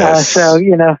 Yes.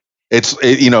 It's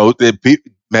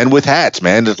men with hats,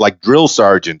 man. It's like drill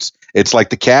sergeants. It's like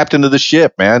the captain of the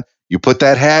ship, man. You put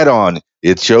that hat on.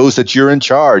 It shows that you're in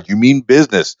charge. You mean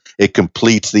business. It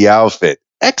completes the outfit.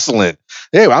 Excellent.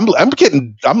 Hey, I'm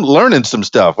learning some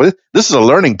stuff. This is a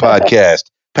learning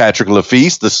podcast. Patrick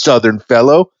LeFils, the Southern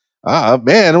fellow.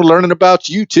 Man, I'm learning about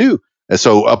you too. And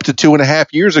so up to 2.5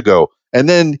 years ago, and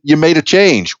then you made a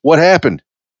change. What happened?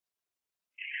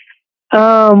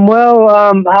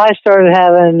 I started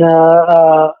having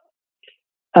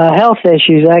health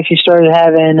issues. I actually started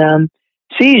having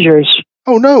seizures.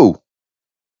 Oh no!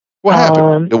 What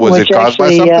happened? Was it caused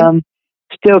by something?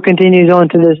 Still continues on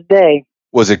to this day.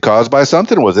 Was it caused by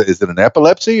something? Is it an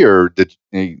epilepsy, or did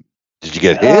you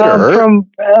get hit or hurt?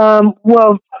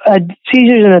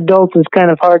 Seizures in adults is kind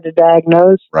of hard to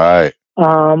diagnose. Right.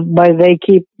 But they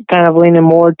keep kind of leaning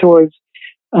more towards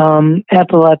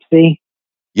epilepsy.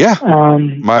 Yeah.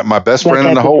 My best friend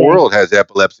in the whole world has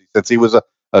epilepsy since he was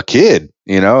a kid,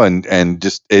 and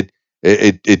just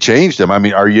it changed him. I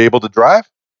mean, are you able to drive?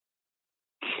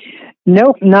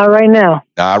 Nope, not right now.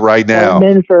 Not right now. I've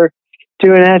been for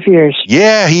 2.5 years.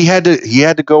 Yeah, he had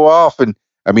to go off, and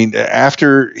I mean,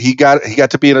 after he got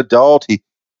to be an adult, he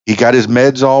got his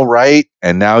meds all right,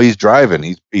 and now he's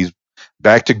driving. He's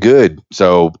back to good.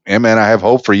 So, yeah, man, I have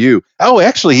hope for you. Oh,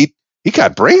 actually, he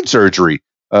got brain surgery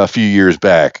a few years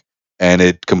back, and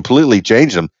it completely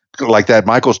changed him, like that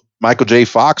Michael J.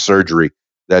 Fox surgery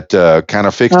that kind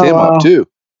of fixed him up too.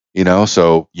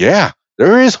 So yeah,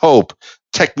 there is hope.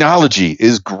 Technology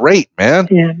is great, man.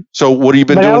 Yeah. So what have you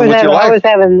been doing with your life? I was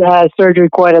having surgery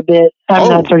quite a bit.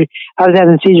 Not surgery. I was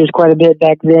having seizures quite a bit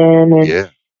back then,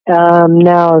 and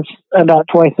now it's about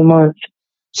twice a month.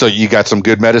 So you got some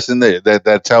good medicine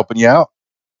that's helping you out?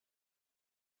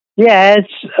 Yeah,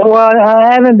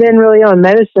 I haven't been really on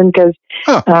medicine because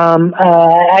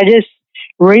I just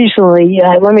recently,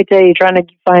 let me tell you, trying to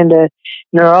find a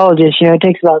neurologist, it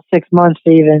takes about 6 months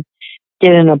to even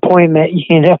get an appointment,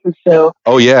 so.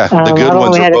 Oh yeah, the good ones are booked up. I've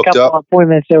only had a couple of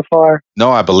appointments so far.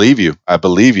 No, I believe you.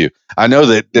 I know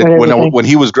that when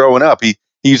he was growing up, he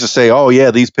used to say, "Oh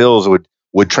yeah, these pills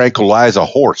would tranquilize a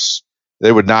horse.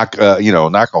 They would knock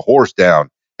a horse down,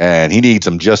 and he needs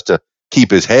them just to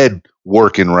keep his head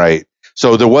working right."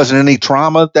 So there wasn't any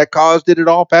trauma that caused it at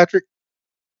all, Patrick?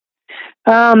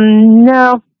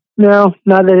 No, not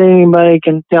that anybody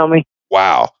can tell me.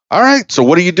 Wow. All right. So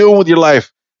what are you doing with your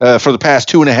life for the past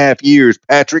 2.5 years,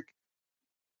 Patrick?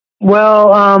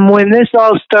 Well, when this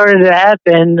all started to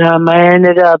happen, I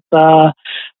ended up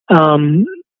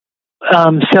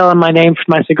selling my name for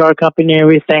my cigar company and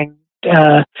everything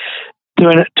to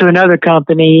another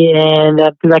company, and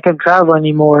because I couldn't travel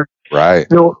anymore, Right.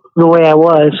 the way I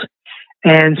was,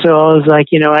 and so I was like,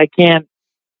 I can't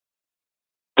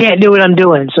do what I'm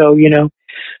doing, so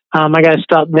I got to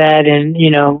stop that and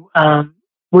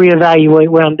reevaluate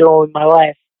what I'm doing with my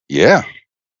life. Yeah.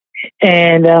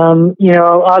 And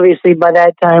obviously by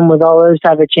that time, with all those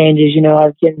type of changes, I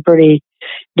was getting pretty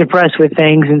depressed with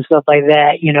things and stuff like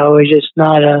that. It was just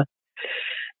not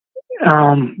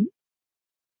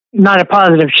a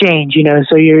positive change,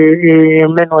 so you're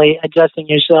mentally adjusting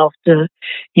yourself to,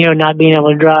 not being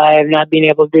able to drive, not being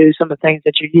able to do some of the things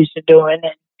that you're used to doing,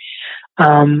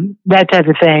 and that type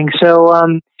of thing. So,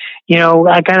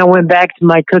 I kind of went back to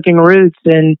my cooking roots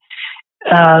and,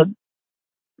 kind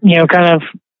of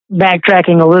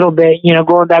backtracking a little bit,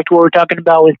 going back to what we're talking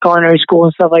about with culinary school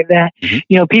and stuff like that.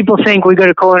 Mm-hmm. People think we go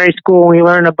to culinary school and we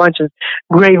learn a bunch of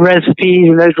great recipes,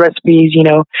 and those recipes,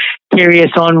 carry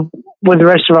us on with the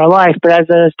rest of our life. But as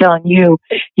I was telling you,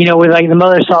 with like the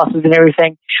mother sauces and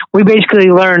everything, we basically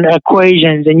learn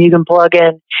equations, and you can plug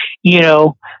in,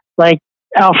 like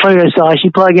Alfredo sauce,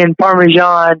 you plug in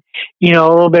Parmesan, a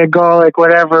little bit of garlic,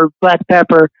 whatever, black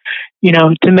pepper,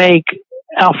 to make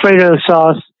Alfredo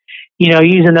sauce,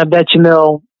 using a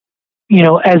bechamel,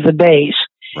 as the base,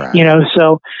 Right.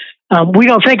 So we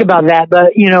don't think about that,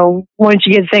 but, once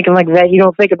you get thinking like that, you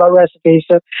don't think about recipes.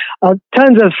 So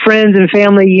tons of friends and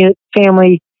family,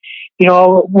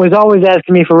 was always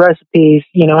asking me for recipes.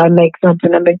 I'd make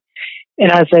something,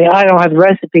 and I'd say, I don't have the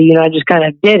recipe, I just kind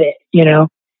of did it,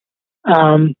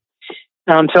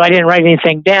 so I didn't write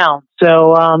anything down.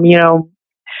 So,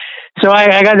 so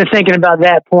I got to thinking about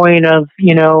that point of,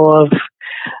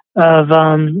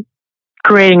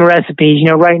 creating recipes,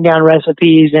 writing down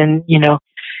recipes and,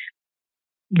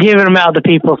 giving them out to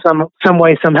people some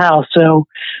way, somehow. So,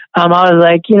 I was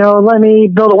like, let me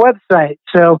build a website.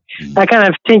 So I kind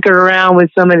of tinkered around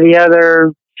with some of the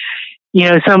other,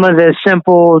 some of the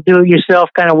simple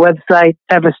do-it-yourself kind of website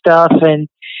type of stuff. And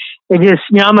it just,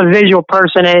 I'm a visual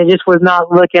person, and it just was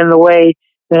not looking the way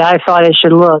that I thought it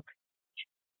should look.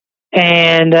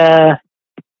 And,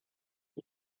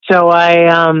 so I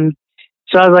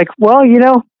was like, well,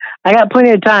 I got plenty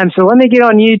of time, so let me get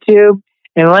on YouTube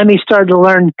and let me start to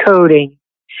learn coding.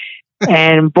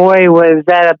 And boy, was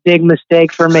that a big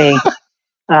mistake for me.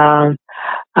 I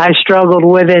struggled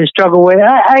with it.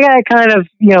 I got kind of,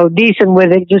 decent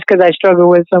with it just because I struggled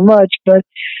with it so much. But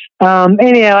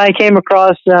anyhow, I came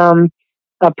across a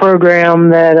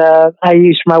program that I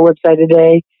use for my website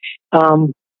today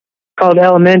called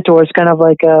Elementor. It's kind of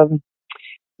like a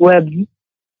web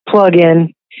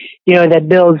plugin, that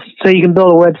builds, so you can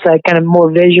build a website kind of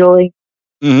more visually.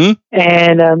 Mm-hmm.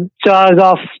 And so I was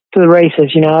off to the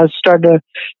races. I was starting to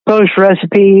post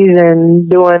recipes and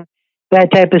doing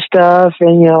that type of stuff,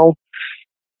 and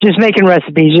just making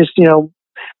recipes,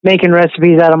 making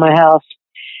recipes out of my house.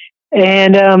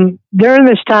 And during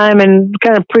this time, and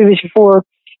kind of previous before,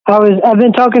 I've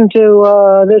been talking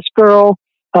to this girl,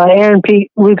 Erin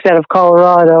Pete Lukes, out of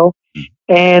Colorado,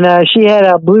 and she had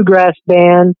a bluegrass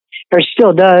band, or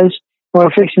still does. We're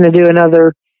fixing to do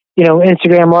another,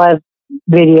 Instagram live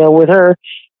video with her.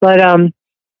 But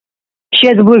she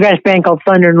has a bluegrass band called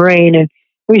Thunder and Rain, and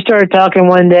we started talking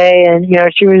one day, and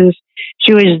she was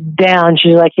down.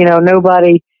 She's like,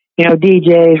 nobody,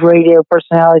 DJs, radio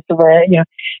personalities, stuff like that,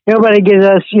 nobody gives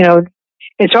us,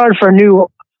 it's hard for a new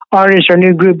artist or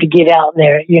new group to get out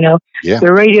there. Yeah.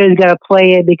 The radio's got to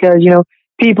play it because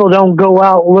people don't go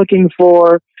out looking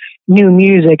for new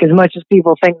music as much as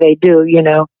people think they do.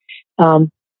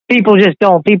 People just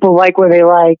don't. People like what they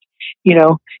like,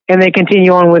 and they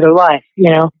continue on with their life.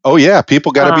 Oh yeah,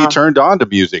 people got to be turned on to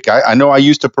music. I know I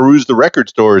used to peruse the record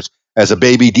stores as a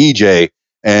baby DJ,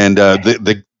 and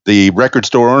the record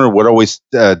store owner would always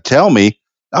tell me,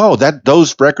 "Oh,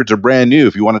 those records are brand new.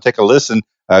 If you want to take a listen,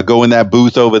 go in that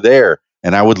booth over there."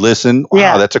 And I would listen. Wow,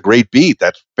 Yeah. That's a great beat.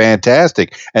 That's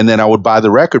fantastic. And then I would buy the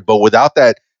record. But without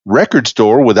that record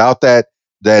store, without that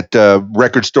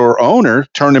record store owner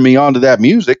turning me on to that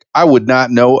music, I would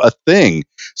not know a thing.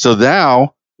 So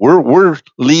now we're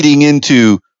leading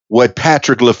into what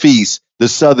Patrick LeFils, the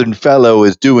Southern Fellow,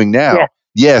 is doing now. Yeah.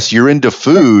 Yes, you're into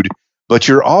food, but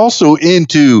you're also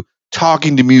into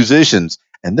talking to musicians.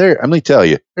 And let me tell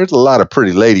you, there's a lot of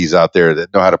pretty ladies out there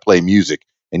that know how to play music,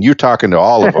 and you're talking to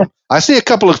all of them. I see a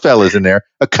couple of fellas in there,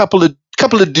 a couple of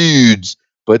dudes,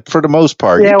 but for the most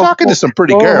part, you're talking to some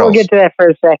pretty girls. We'll get to that for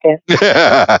a second.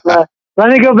 Let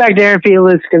me go back to Erin P.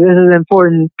 Lutz, because this is an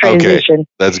important transition. Okay,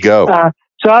 let's go.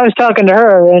 So I was talking to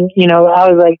her, and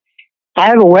I was like, I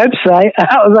have a website.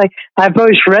 I was like, I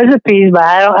post recipes, but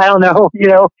I don't know,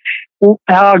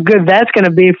 how good that's going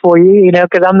to be for you,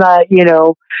 because I'm not,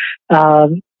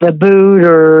 the Boot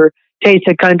or Taste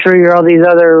of Country or all these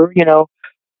other,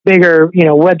 bigger,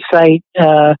 website,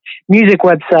 music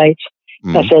websites.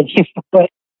 I said, but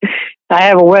I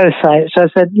have a website. So I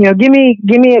said, give me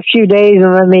a few days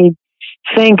and let me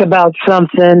think about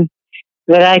something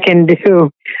that I can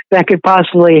do that could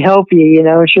possibly help you,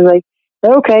 And she's like,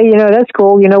 okay, that's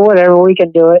cool. Whatever, we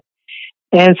can do it.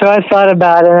 And so I thought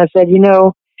about it and I said,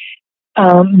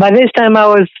 by this time I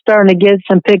was starting to get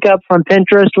some pickup from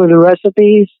Pinterest with the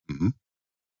recipes. Mm-hmm.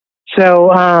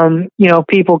 So,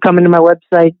 people coming to my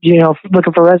website,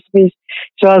 looking for recipes.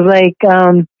 So I was like,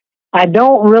 I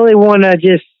don't really want to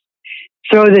just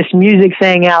throw this music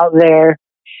thing out there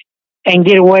and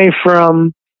get away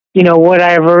from, what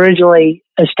I've originally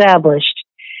established.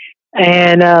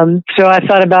 And so I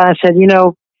thought about it. I said,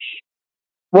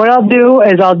 what I'll do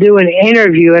is I'll do an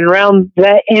interview, and around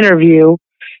that interview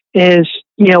is,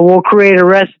 we'll create a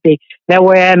recipe. That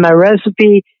way I have my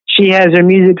recipe, she has her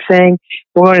music thing.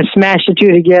 We're going to smash the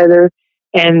two together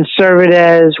and serve it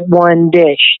as one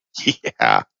dish.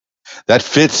 Yeah, that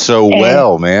fits so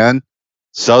well, man.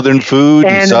 Southern food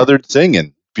and Southern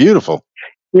singing. Beautiful.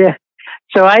 Yeah.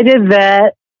 So I did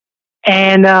that.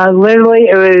 And literally,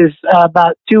 it was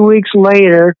about 2 weeks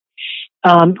later,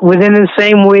 within the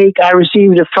same week, I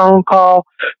received a phone call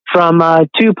from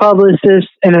two publicists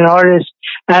and an artist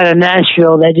out of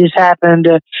Nashville that just happened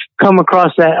to come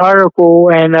across that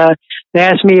article, and they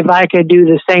asked me if I could do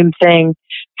the same thing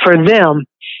for them.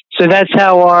 So that's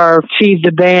how our Feed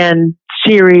the Band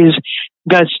series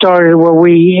got started, where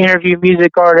we interview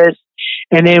music artists,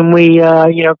 and then we,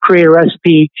 create a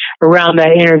recipe around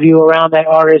that interview, around that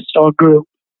artist or group.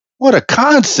 What a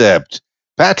concept.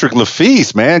 Patrick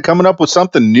LeFils, man, coming up with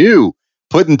something new,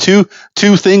 putting two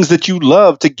things that you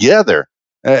love together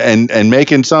and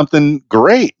making something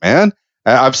great, man.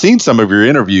 I've seen some of your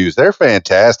interviews. They're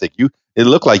fantastic. It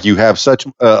looked like you have such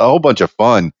a whole bunch of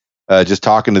fun just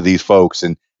talking to these folks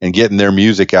and getting their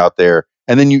music out there.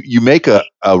 And then you make a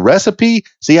recipe.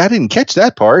 See, I didn't catch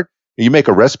that part. You make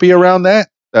a recipe around that.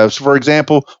 So for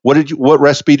example, what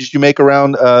recipe did you make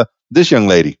around this young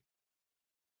lady?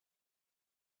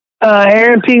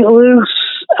 Aaron Pete Luke's.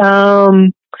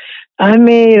 I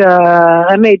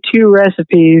made two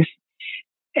recipes,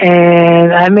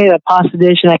 and I made a pasta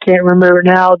dish, and I can't remember it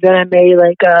now. Then I made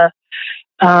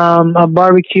a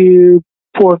barbecue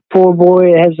pork poor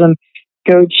boy. It has some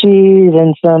goat cheese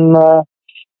and some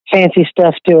fancy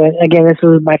stuff to it. Again, this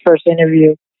was my first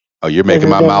interview. Oh, you're making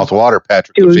my mouth water,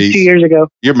 Patrick. 2 years ago.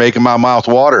 You're making my mouth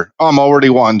water. I'm already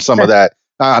wanting some of that.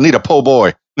 I need a po'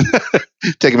 boy.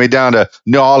 Taking me down to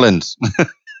New Orleans.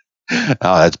 Oh,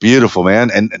 that's beautiful,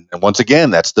 man. And once again,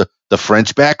 that's the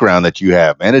French background that you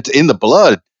have, man. It's in the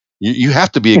blood. You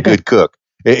have to be a good cook.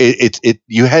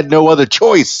 You had no other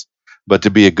choice but to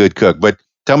be a good cook. But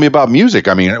tell me about music.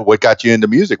 I mean, what got you into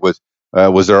music? Was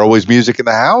there always music in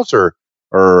the house, or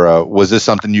was this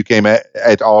something you came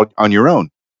at all on your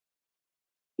own?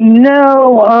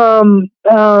 No,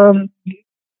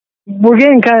 we're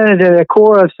getting kind of to the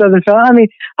core of Southern Philly. I mean,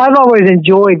 I've always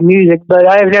enjoyed music, but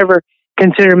I've never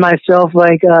considered myself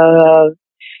like a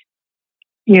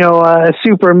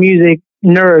super music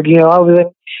nerd.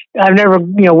 I've never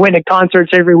went to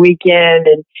concerts every weekend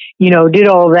and did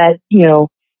all that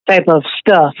type of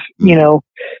stuff.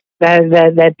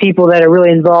 That people that are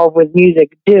really involved with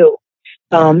music do.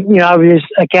 I was just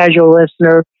a casual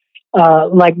listener,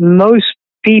 like most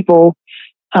people.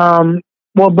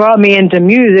 What brought me into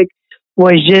music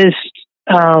was just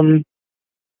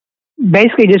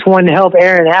basically just wanting to help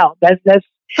Aaron out.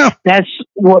 That's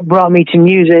what brought me to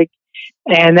music,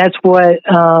 and that's what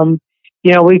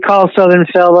we call Southern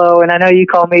Fellow. And I know you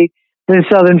call me the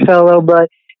Southern Fellow, but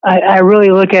I really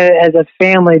look at it as a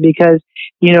family because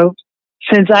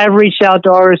since I've reached out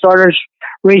to artists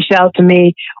reached out to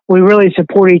me. We really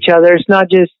support each other. It's not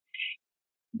just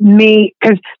me,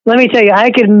 because let me tell you,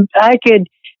 I could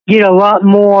get a lot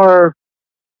more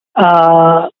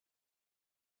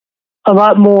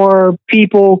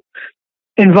people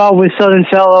involved with Southern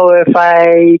Fellow if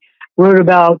I wrote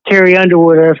about Carrie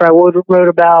Underwood, or if I wrote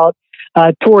about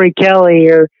Tori Kelly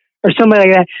or somebody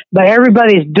like that. But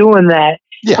everybody's doing that.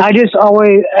 Yeah. I just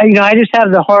always, I just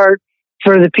have the heart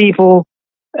for the people,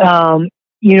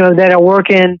 that are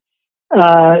working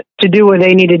to do what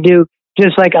they need to do,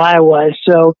 just like I was.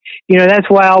 So, that's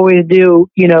why I always do,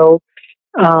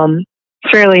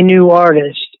 fairly new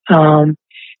artists. And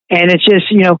it's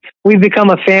just, we've become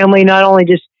a family, not only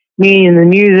just me and the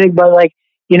music, but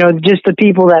just the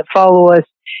people that follow us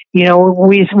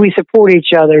we support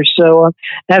each other. So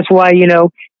that's why, your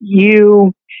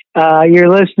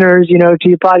listeners, to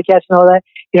your podcast and all that,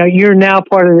 you're now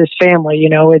part of this family.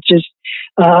 It's just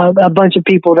a bunch of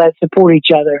people that support each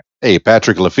other. Hey,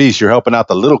 Patrick LeFils, you're helping out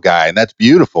the little guy, and that's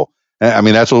beautiful. I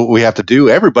mean, that's what we have to do.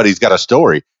 Everybody's got a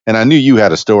story, and I knew you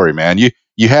had a story, man. You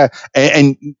have,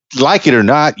 and like it or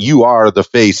not, you are the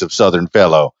face of Southern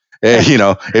Fellow.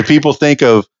 If people think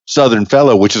of Southern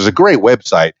Fellow, which is a great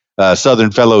website,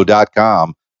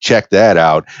 southernfellow.com, check that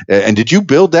out. And did you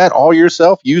build that all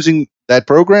yourself using that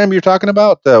program you're talking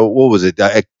about? What was it?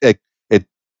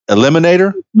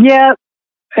 Eliminator? Yeah.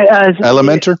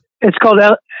 Elementor? It's called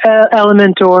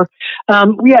Elementor.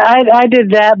 I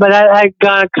did that, but I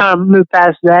kind of moved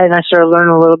past that, and I started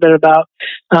learning a little bit about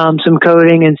some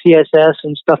coding and CSS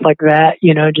and stuff like that.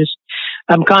 Just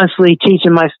I'm constantly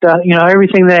teaching my stuff.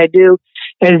 Everything that I do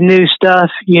is new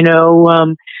stuff.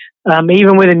 Even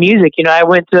with the music.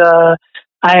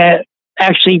 I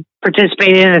actually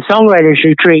participated in a songwriters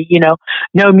retreat.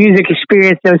 No music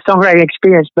experience, no songwriting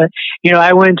experience, but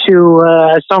I went to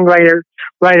a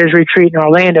writers retreat in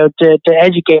Orlando to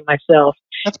educate myself.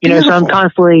 That's beautiful. So I'm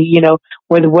constantly,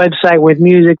 with the website, with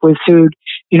music, with food,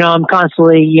 I'm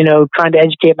constantly, trying to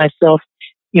educate myself,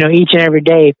 each and every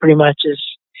day pretty much is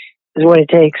what it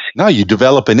takes. No, you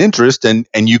develop an interest and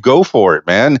you go for it,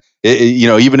 man.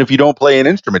 Even if you don't play an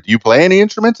instrument, do you play any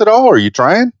instruments at all? Are you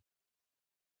trying?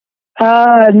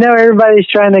 No, everybody's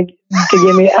trying to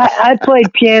get me. I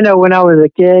played piano when I was a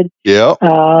kid. Yeah.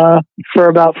 For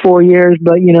about 4 years,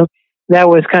 but that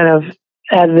was kind of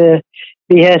at the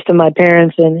behest of my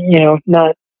parents, and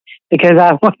not because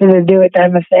I wanted to do it,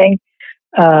 type of thing.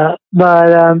 So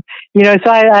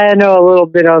I know a little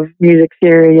bit of music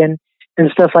theory and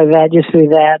stuff like that just through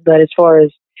that. But as far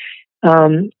as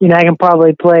I can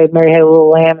probably play "Mary Had a Little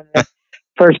Lamb" in the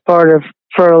first part of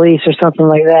 "For Elise" or something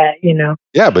like that.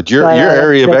 Yeah, but your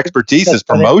area of expertise is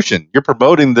promotion. You're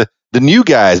promoting the new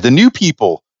guys, the new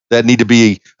people that need to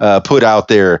be put out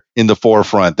there in the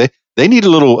forefront. They need a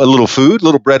little food, a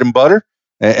little bread and butter.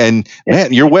 And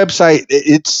man, your website,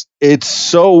 it's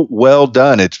so well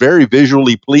done. It's very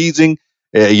visually pleasing.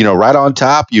 Right on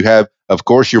top, you have, of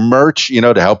course, your merch,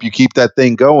 to help you keep that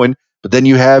thing going. But then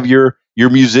you have your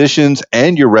musicians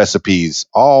and your recipes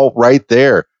all right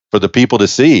there for the people to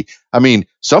see. I mean,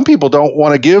 some people don't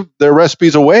want to give their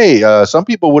recipes away. Some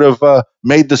people would have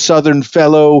made the Southern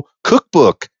Fellow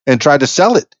cookbook and tried to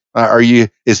sell it.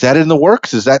 Is that in the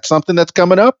works? Is that something that's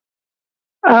coming up?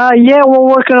 Yeah, we're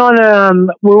working on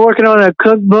a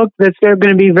cookbook that's going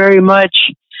to be very much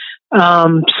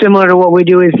similar to what we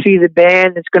do with Feed the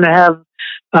Band. It's going to have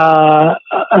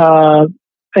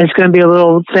it's going to be a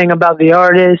little thing about the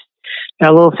artist, and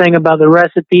a little thing about the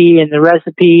recipe and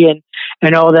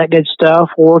all that good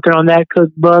stuff. We're working on that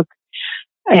cookbook,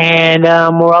 and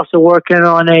we're also working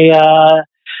on a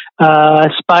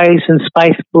spice and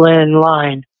spice blend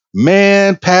line.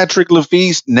 Man, Patrick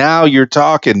LeFils, now you're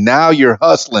talking. Now you're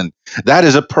hustling. That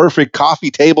is a perfect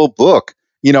coffee table book.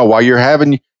 While you're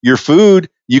having your food,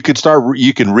 you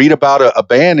can read about a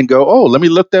band and go, oh, let me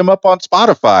look them up on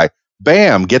Spotify.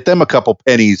 Bam, get them a couple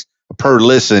pennies per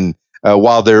listen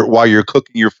while you're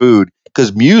cooking your food,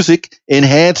 because music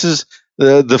enhances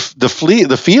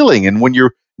the feeling. And when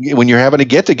you're having a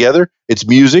get together, it's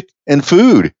music and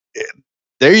food.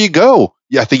 There you go.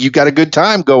 Yeah, I think you've got a good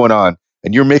time going on.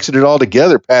 And you're mixing it all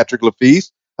together, Patrick LeFils.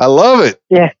 I love it.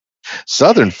 Yeah.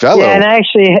 Southern Fellow. Yeah, and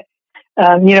actually,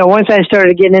 once I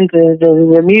started getting into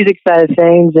the music side of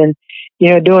things and,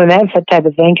 doing that type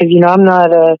of thing, because, I'm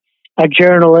not a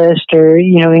journalist or,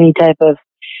 any type of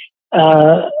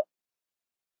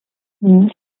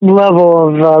level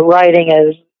of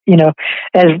writing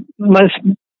as most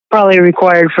probably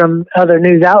required from other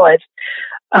news outlets.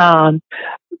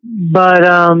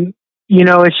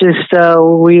 It's just I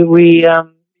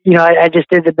just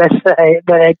did the best that I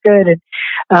could. And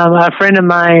a friend of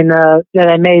mine that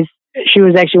I made, she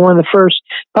was actually one of the first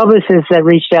publicists that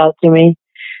reached out to me.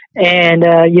 And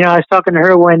I was talking to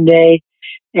her one day,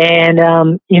 and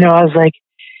I was like,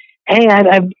 "Hey,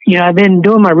 I've been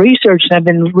doing my research, and I've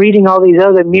been reading all these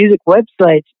other music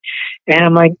websites, and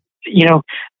I'm like,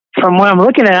 from what I'm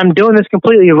looking at, I'm doing this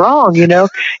completely wrong.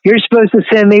 You're supposed to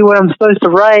send me what I'm supposed to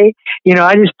write.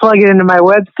 I just plug it into my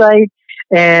website,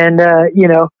 and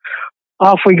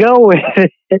off we go with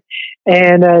it."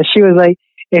 And she was like,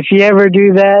 "If you ever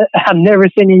do that, I'm never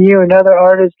sending you another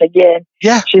artist again."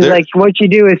 Yeah. She's like, "What you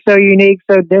do is so unique,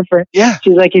 so different." Yeah.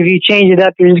 She's like, "If you change it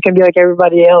up, you're just gonna be like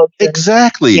everybody else." And,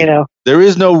 exactly. There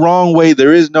is no wrong way.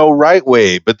 There is no right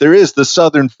way, but there is the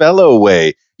Southern Fellow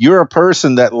way. you're a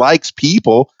person that likes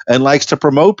people and likes to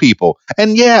promote people.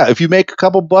 And yeah, if you make a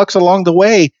couple bucks along the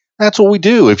way, that's what we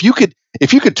do. If you could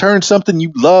turn something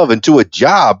you love into a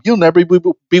job, you'll never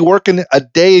be working a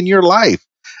day in your life.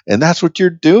 And that's what you're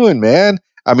doing, man.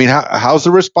 I mean, how's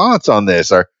the response on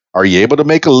this? Are you able to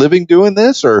make a living doing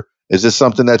this, or is this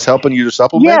something that's helping you to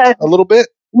supplement a little bit?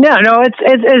 No,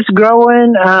 it's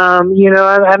growing. I'm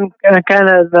kind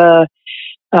of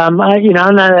I'm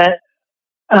not a.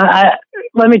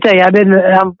 Let me tell you, I'm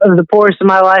the poorest of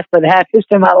my life, but the happiest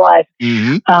in my life.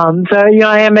 Mm-hmm. So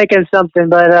I am making something,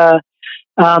 but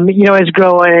it's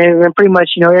growing, and pretty much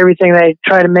everything that I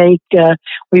try to make,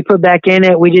 we put back in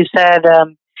it. We just had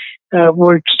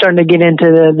we're starting to get into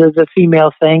the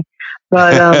female thing,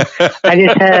 but I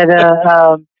just had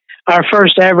our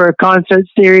first ever concert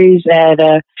series at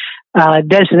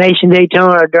Destination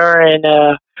Daytona during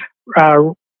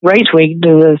race week,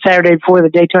 the Saturday before the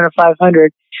Daytona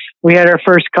 500. We had our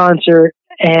first concert,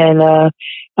 and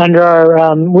under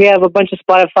our we have a bunch of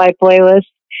Spotify playlists.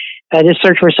 Just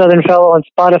search for Southern Fellow on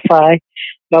Spotify.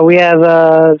 But we have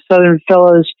Southern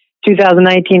Fellow's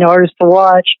 2019 Artists to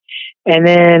Watch. And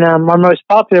then our most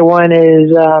popular one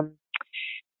is,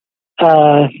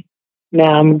 now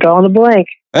I'm drawing a blank.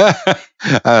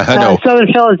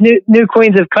 Southern Fellow's New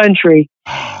Queens of Country.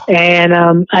 And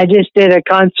I just did a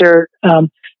concert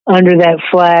under that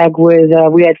flag with,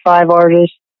 we had 5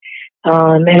 artists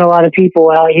and a lot of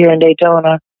people out here in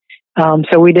Daytona.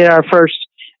 So we did our first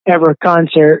ever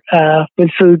concert with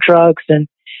food trucks and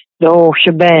the whole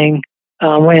shebang,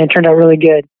 and it turned out really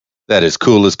good. That is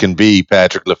cool as can be,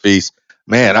 Patrick LeFils.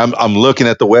 Man, I'm looking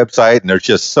at the website, and there's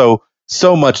just so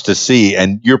much to see,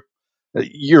 and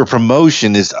your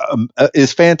promotion is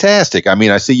fantastic. I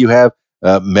mean, I see you have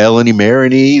Melanie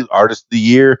Maroney, Artist of the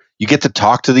Year. You get to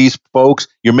talk to these folks.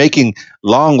 You're making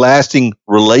long-lasting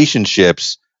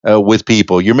relationships with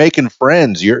people. You're making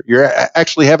friends. You're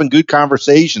actually having good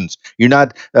conversations. You're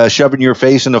not shoving your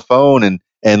face in a phone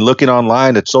and looking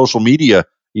online at social media.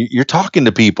 You're talking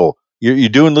to people. You're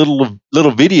doing little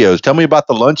videos. Tell me about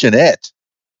the luncheonette.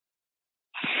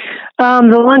 The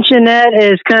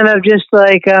luncheonette is kind of just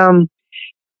like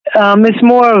it's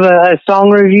more of a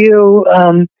song review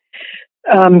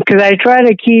because I try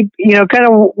to keep kind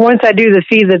of once I do the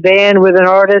feed the band with an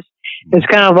artist, it's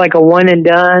kind of like a one and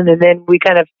done, and then we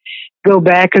kind of go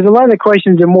back because a lot of the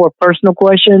questions are more personal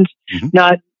questions,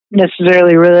 not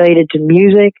necessarily related to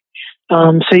music.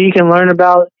 So you can learn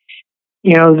about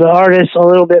the artist a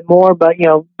little bit more, but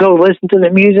go listen to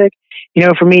the music.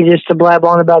 For me, just to blab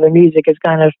on about the music is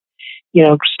kind of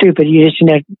stupid. You just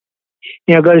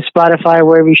go to Spotify or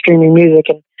wherever you stream your music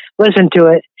and listen to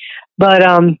it. But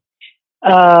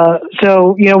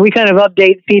so we kind of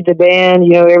update, feed the band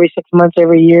every 6 months,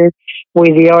 every year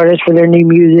with the artist for their new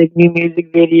music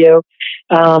video,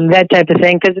 that type of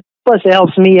thing. Because plus it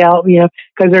helps me out,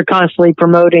 because they're constantly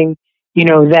promoting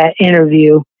that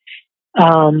interview.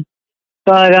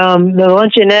 But the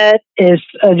luncheonette is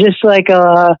just like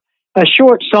a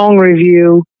short song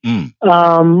review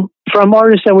from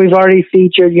artists that we've already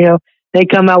featured. They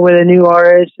come out with a new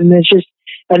artist, and it's just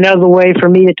another way for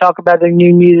me to talk about their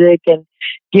new music and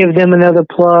give them another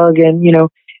plug, and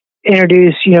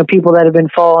introduce people that have been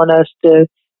following us to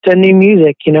new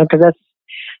music. Because that's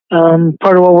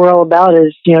part of what we're all about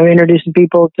is introducing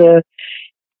people to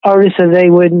artists that they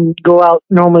wouldn't go out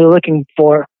normally looking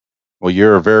for. Well,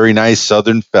 you're a very nice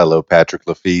Southern fellow, Patrick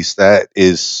LeFils. That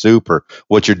is super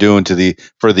what you're doing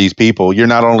for these people. You're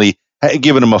not only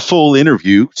giving them a full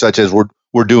interview, such as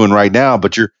we're doing right now,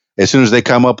 but you're as soon as they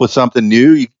come up with something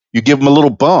new, you give them a little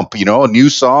bump. A new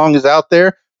song is out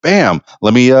there. Bam!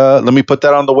 Let me put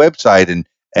that on the website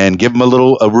and give them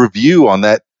a review on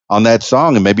that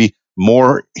song, and maybe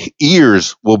more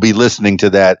ears will be listening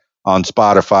to that on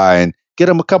Spotify and get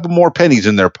them a couple more pennies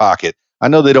in their pocket. I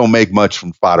know they don't make much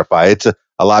from Spotify. It's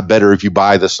a lot better if you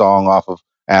buy the song off of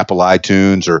Apple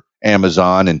iTunes or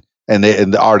Amazon, and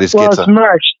the artist gets it's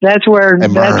merch. That's where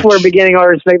beginning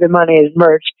artists make their money is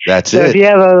merch. That's so it. If you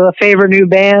have a favorite new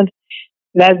band,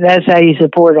 that's how you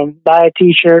support them. Buy a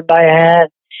T-shirt, buy a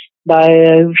hat, buy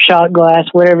a shot glass,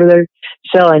 whatever they're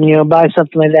selling. Buy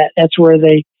something like that. That's where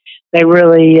they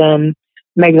really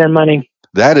make their money.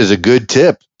 That is a good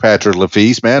tip, Patrick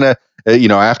LeFils, man.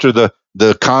 After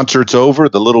the concert's over,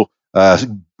 the little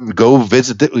go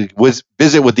visit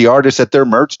with the artists at their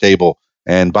merch table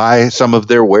and buy some of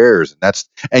their wares,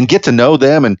 and get to know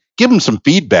them and give them some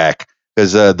feedback,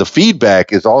 because the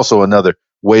feedback is also another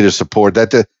way to support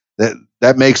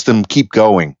that makes them keep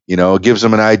going. It gives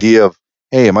them an idea of,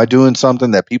 hey, am I doing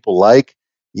something that people like?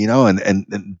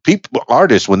 And people,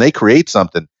 artists, when they create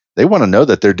something, they want to know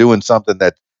that they're doing something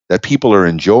that that people are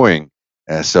enjoying.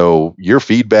 And so your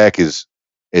feedback is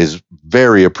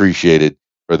very appreciated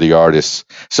for the artists.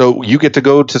 So you get to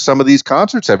go to some of these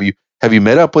concerts. Have you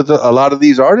met up with a lot of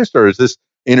these artists, or is this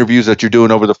interviews that you're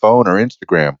doing over the phone or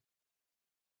Instagram?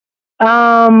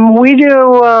 We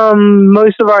do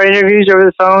most of our interviews over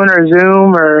the phone or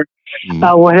Zoom or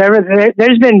whatever.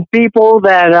 There's been people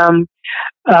that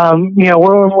I've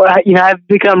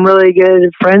become really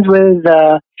good friends with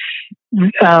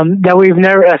that we've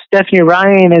never. Stephanie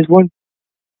Ryan is one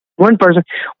person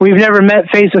we've never met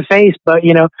face to face, but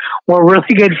we're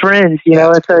really good friends.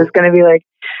 So it's going to be like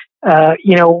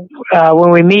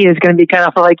when we meet, it's going to be kind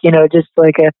of like just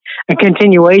like a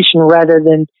continuation rather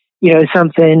than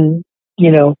something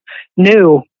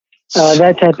new,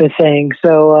 that type of thing.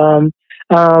 So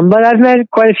but I've met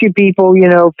quite a few people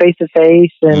face to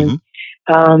face and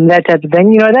that type of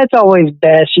thing. That's always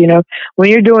best. When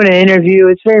you're doing an interview,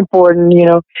 it's very important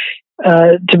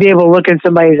to be able to look in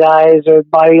somebody's eyes or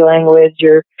body language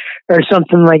or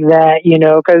something like that,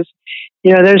 because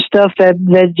there's stuff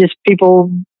that just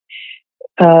people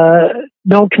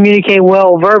don't communicate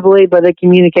well verbally, but they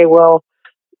communicate well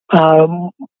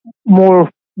more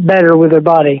better with their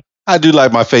body. I do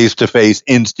like my face-to-face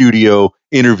in-studio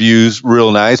interviews,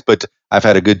 real nice, but I've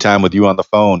had a good time with you on the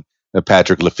phone,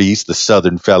 Patrick LeFils, the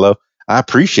Southern Fellow. I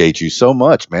appreciate you so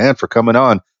much, man, for coming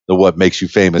on the What Makes You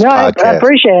Famous podcast. I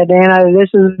appreciate it, Dan.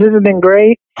 This has been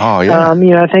great. Oh,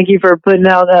 yeah. Thank you for putting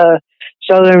out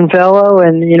Southern Fellow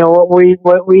and,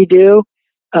 what we do.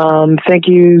 Thank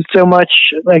you so much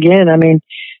again. I mean,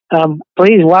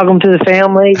 please welcome to the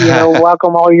family.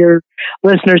 Welcome all your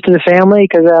listeners to the family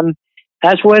because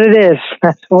that's what it is.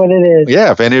 That's what it is.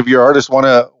 Yeah, if any of your artists want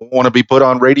to be put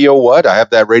on Radio What, I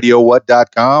have that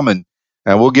radiowhat.com and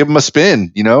we'll give them a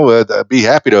spin. I'd be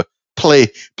happy to play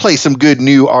some good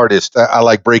new artists. I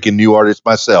like breaking new artists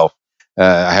myself.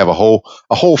 I have a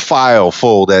whole file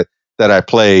full that I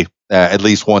play at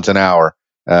least once an hour.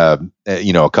 A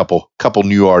couple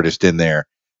new artists in there.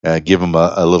 Give them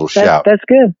a little shout. That's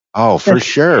good. Oh, for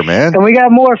sure, man. And we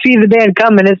got more Feed the Band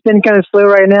coming. It's been kind of slow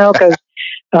right now because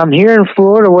here in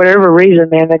Florida, whatever reason,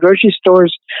 man, the grocery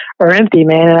stores are empty,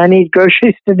 man, and I need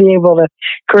groceries to be able to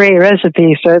create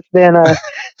recipes. So it's been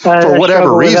for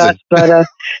whatever reason. But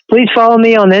please follow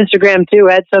me on Instagram too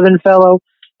at @SouthernFellow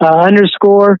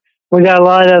 _ We got a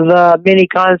lot of mini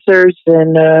concerts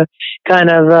and kind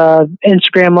of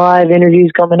Instagram live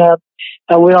interviews coming up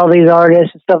with all these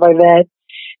artists and stuff like that.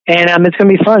 And it's going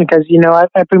to be fun because,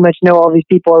 I pretty much know all these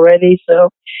people already. So,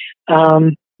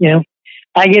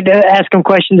 I get to ask them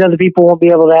questions other people won't be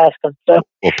able to ask them. So,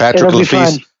 well, Patrick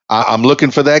LeFils, I'm looking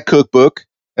for that cookbook,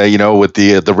 with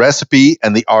the recipe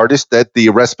and the artist that the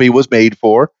recipe was made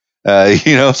for,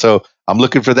 so I'm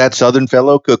looking for that Southern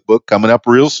Fellow cookbook coming up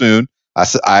real soon.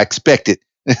 I expect it.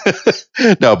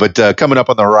 No, but coming up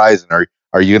on the horizon,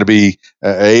 are you going to be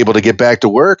able to get back to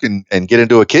work and get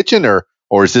into a kitchen or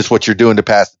is this what you're doing to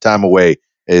pass the time away,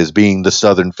 is being the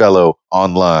Southern Fellow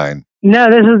online? No,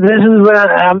 this is what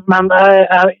I'm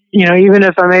even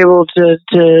if I'm able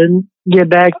to get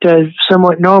back to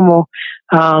somewhat normal,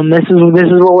 this is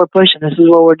what we're pushing. This is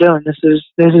what we're doing. This is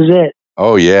it.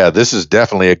 Oh yeah, this is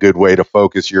definitely a good way to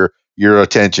focus your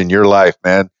attention, your life,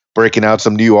 man. Breaking out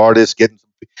some new artists, getting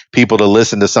people to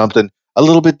listen to something a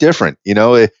little bit different.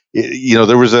 There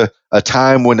was a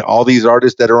time when all these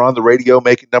artists that are on the radio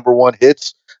making #1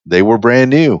 hits, they were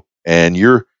brand new, and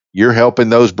you're helping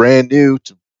those brand new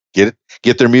to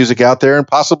get their music out there, and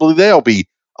possibly they'll be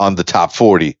on the top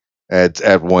 40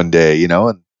 at one day.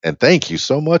 And thank you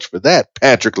so much for that,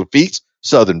 Patrick LeFils,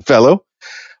 Southern Fellow.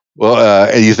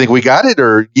 Well, you think we got it,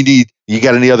 or you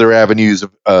got any other avenues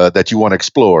that you want to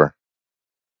explore?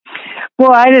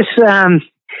 Well, I just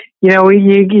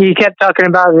you kept talking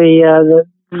about the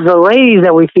ladies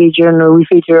that we feature, and we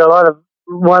feature a lot of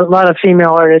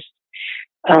female artists.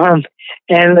 I'm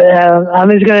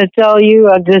just going to tell you,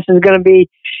 this is going to be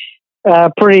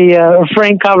a pretty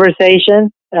frank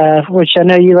conversation, which I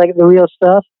know you like the real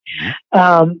stuff.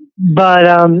 But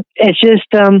it's just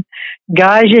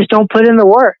guys just don't put in the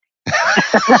work.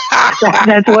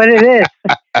 That's what it is.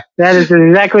 That is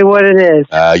exactly what it is.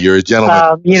 You're a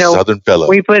gentleman, Southern Fellow.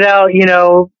 We put out,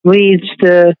 leads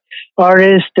to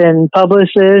artists and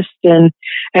publicists, and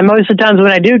most of the times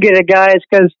when I do get a guy, it's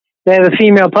because they have a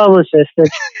female publicist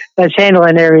that's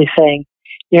handling everything,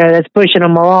 that's pushing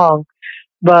them along.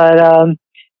 But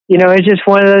it's just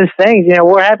one of those things.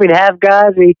 We're happy to have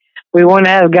guys. We want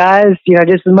to have guys,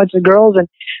 just as much as girls. And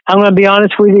I'm going to be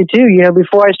honest with you too.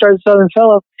 Before I started Southern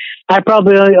Fellow, I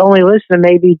probably only listened to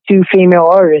maybe 2 female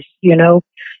artists.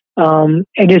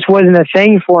 It just wasn't a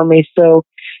thing for me. So,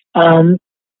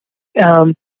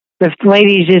 the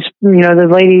ladies the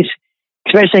ladies,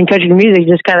 especially in country music,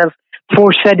 just kind of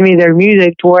force fed me their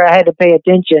music to where I had to pay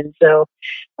attention. So,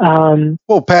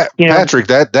 well, Patrick,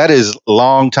 that is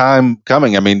long time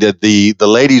coming. I mean, the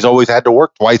ladies always had to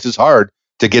work twice as hard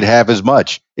to get half as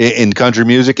much in country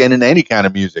music and in any kind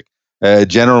of music.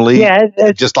 Generally,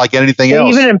 it's just like anything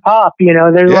else. Even in pop,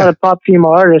 there's a lot of pop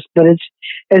female artists, but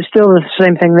it's still the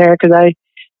same thing there because I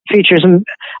feature some.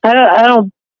 I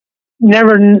don't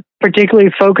never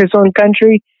particularly focus on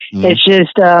country. It's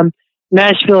just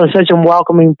Nashville is such a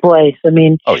welcoming place. I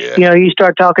mean, you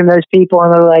start talking to those people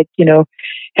and they're like,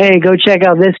 hey, go check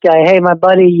out this guy. Hey, my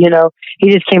buddy,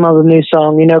 he just came out with a new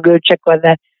song. Go check out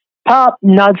that. Pop,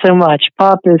 not so much.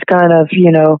 Pop is kind of,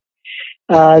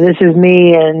 this is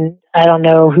me, and I don't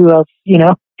know who else, you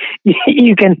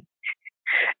can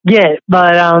get.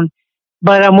 But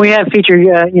we have featured,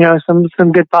 some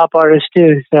good pop artists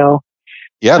too. So.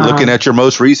 Yeah, looking at your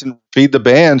most recent Feed the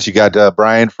Bands, you got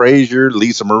Brian Fraser,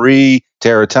 Lisa Marie,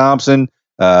 Tara Thompson,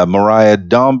 Mariah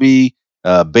Dombey,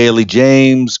 Bailey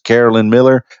James, Carolyn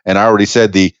Miller, and I already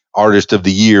said the Artist of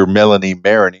the Year, Melanie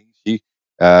Maroney.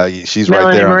 She's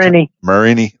right there.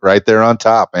 Maroney, right there on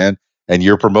top, man. And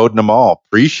you're promoting them all.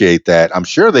 Appreciate that. I'm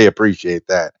sure they appreciate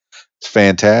that. It's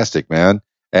fantastic, man.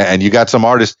 And you got some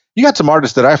artists. You got some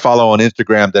artists that I follow on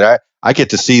Instagram that I get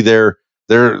to see them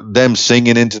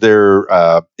singing into their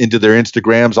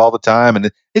Instagrams all the time, and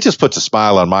it just puts a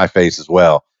smile on my face as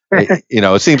well.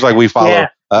 It seems like we follow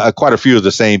quite a few of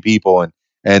the same people,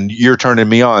 and you're turning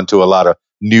me on to a lot of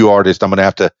new artists. I'm going to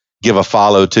have to give a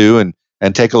follow to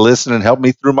and take a listen and help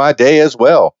me through my day as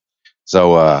well.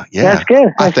 So that's good.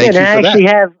 That's good.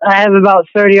 I have about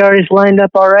 30 artists lined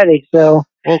up already. So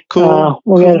cool.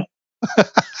 Cool.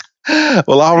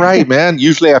 Well, all right, man.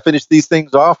 Usually I finish these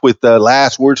things off with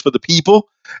last words for the people.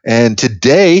 And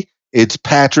today it's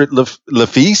Patrick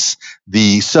LeFils,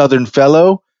 the Southern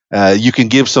Fellow. You can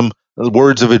give some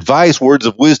words of advice, words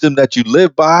of wisdom that you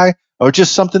live by, or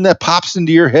just something that pops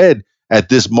into your head at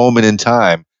this moment in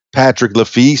time. Patrick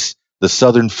LeFils, the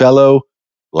Southern Fellow,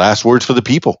 last words for the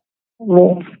people.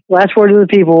 Well, last words of the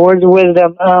people, words of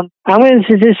wisdom. I'm going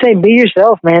to just say, be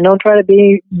yourself, man. Don't try to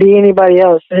be anybody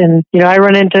else. And, I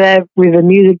run into that with the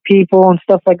music people and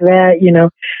stuff like that,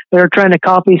 they're trying to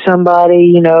copy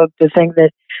somebody, to think that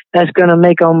that's going to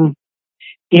make them,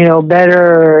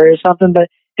 better or something. But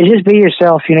just be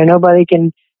yourself. Nobody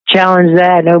can challenge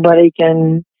that. Nobody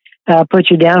can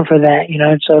put you down for that,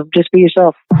 so just be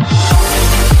yourself.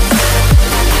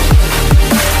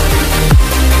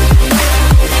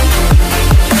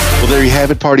 There you have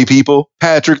it, party people.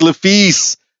 Patrick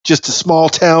LeFils, just a small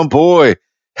town boy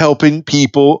helping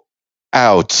people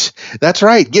out. That's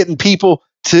right, getting people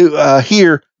to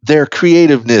hear their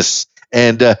creativeness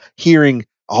and hearing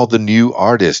all the new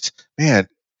artists. Man,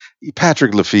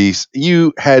 Patrick LeFils,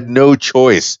 you had no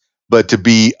choice but to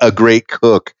be a great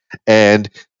cook. And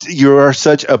you are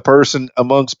such a person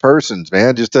amongst persons,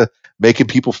 man, just making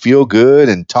people feel good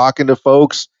and talking to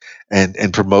folks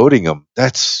and promoting them.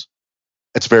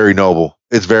 It's very noble.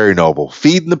 It's very noble.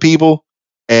 Feeding the people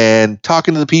and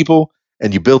talking to the people,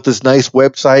 and you built this nice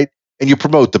website and you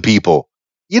promote the people.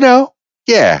 You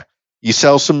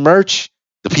sell some merch.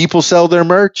 The people sell their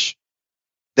merch.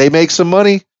 They make some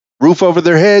money, roof over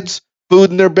their heads,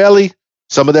 food in their belly.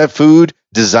 Some of that food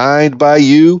designed by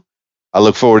you. I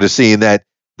look forward to seeing that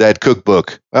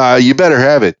cookbook. You better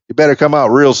have it. You better come out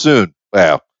real soon.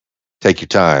 Well, take your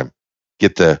time.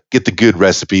 Get the good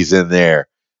recipes in there.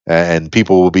 And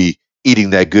people will be eating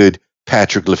that good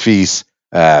Patrick LeFils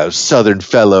Southern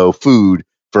Fellow food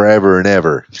forever and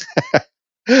ever.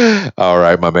 All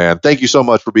right, my man. Thank you so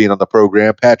much for being on the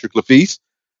program, Patrick LeFils.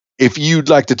 If you'd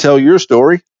like to tell your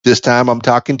story, this time I'm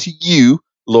talking to you,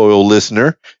 loyal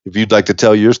listener. If you'd like to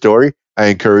tell your story, I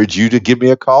encourage you to give me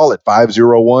a call at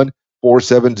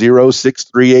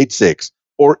 501-470-6386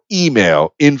 or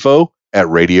email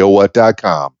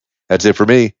info@radiowhat.com. That's it for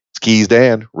me. Keys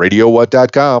Dan,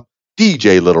 RadioWhat.com,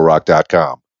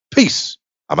 DJLittleRock.com. Peace.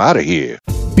 I'm out of here.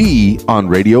 Be on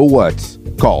Radio What.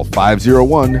 Call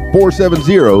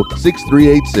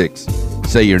 501-470-6386.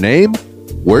 Say your name,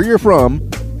 where you're from,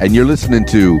 and you're listening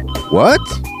to What?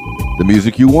 The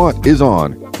music you want is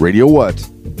on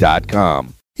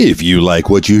RadioWhat.com. If you like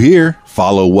what you hear,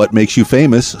 follow What Makes You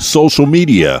Famous social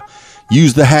media.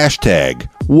 Use the hashtag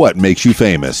What Makes You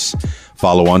Famous.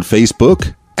 Follow on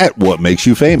Facebook at What Makes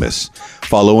You Famous.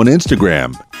 Follow on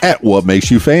Instagram at What Makes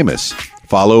You Famous.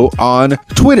 Follow on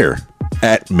Twitter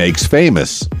at Makes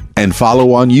Famous. And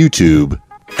follow on YouTube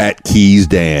at Keys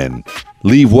Dan.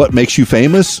 Leave What Makes You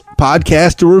Famous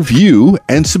podcast a review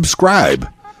and subscribe.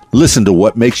 Listen to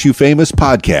What Makes You Famous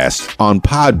podcast on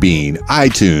Podbean,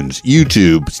 iTunes,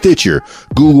 YouTube, Stitcher,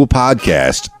 Google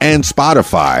Podcasts, and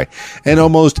Spotify, and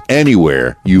almost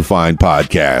anywhere you find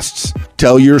podcasts.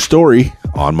 Tell your story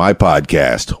on my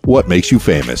podcast, What Makes You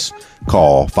Famous.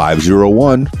 Call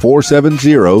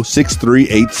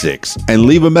 501-470-6386 and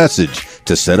leave a message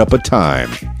to set up a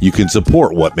time. You can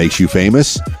support What Makes You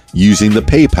Famous using the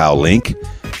PayPal link,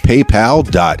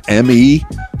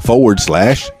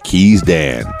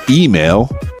 paypal.me/KeysDan. Email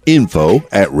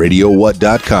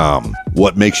info@radiowhat.com.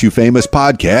 What Makes You Famous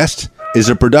podcast is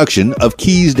a production of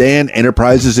Keys Dan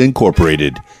Enterprises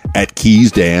Incorporated at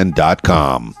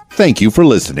keysdan.com. Thank you for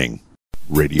listening.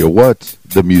 Radio What?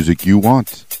 The music you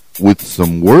want, with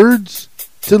some words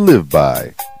to live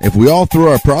by. If we all threw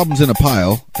our problems in a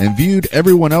pile and viewed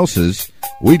everyone else's,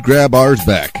 we'd grab ours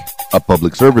back. A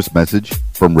public service message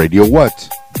from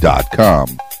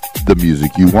RadioWhat.com. The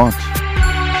music you want.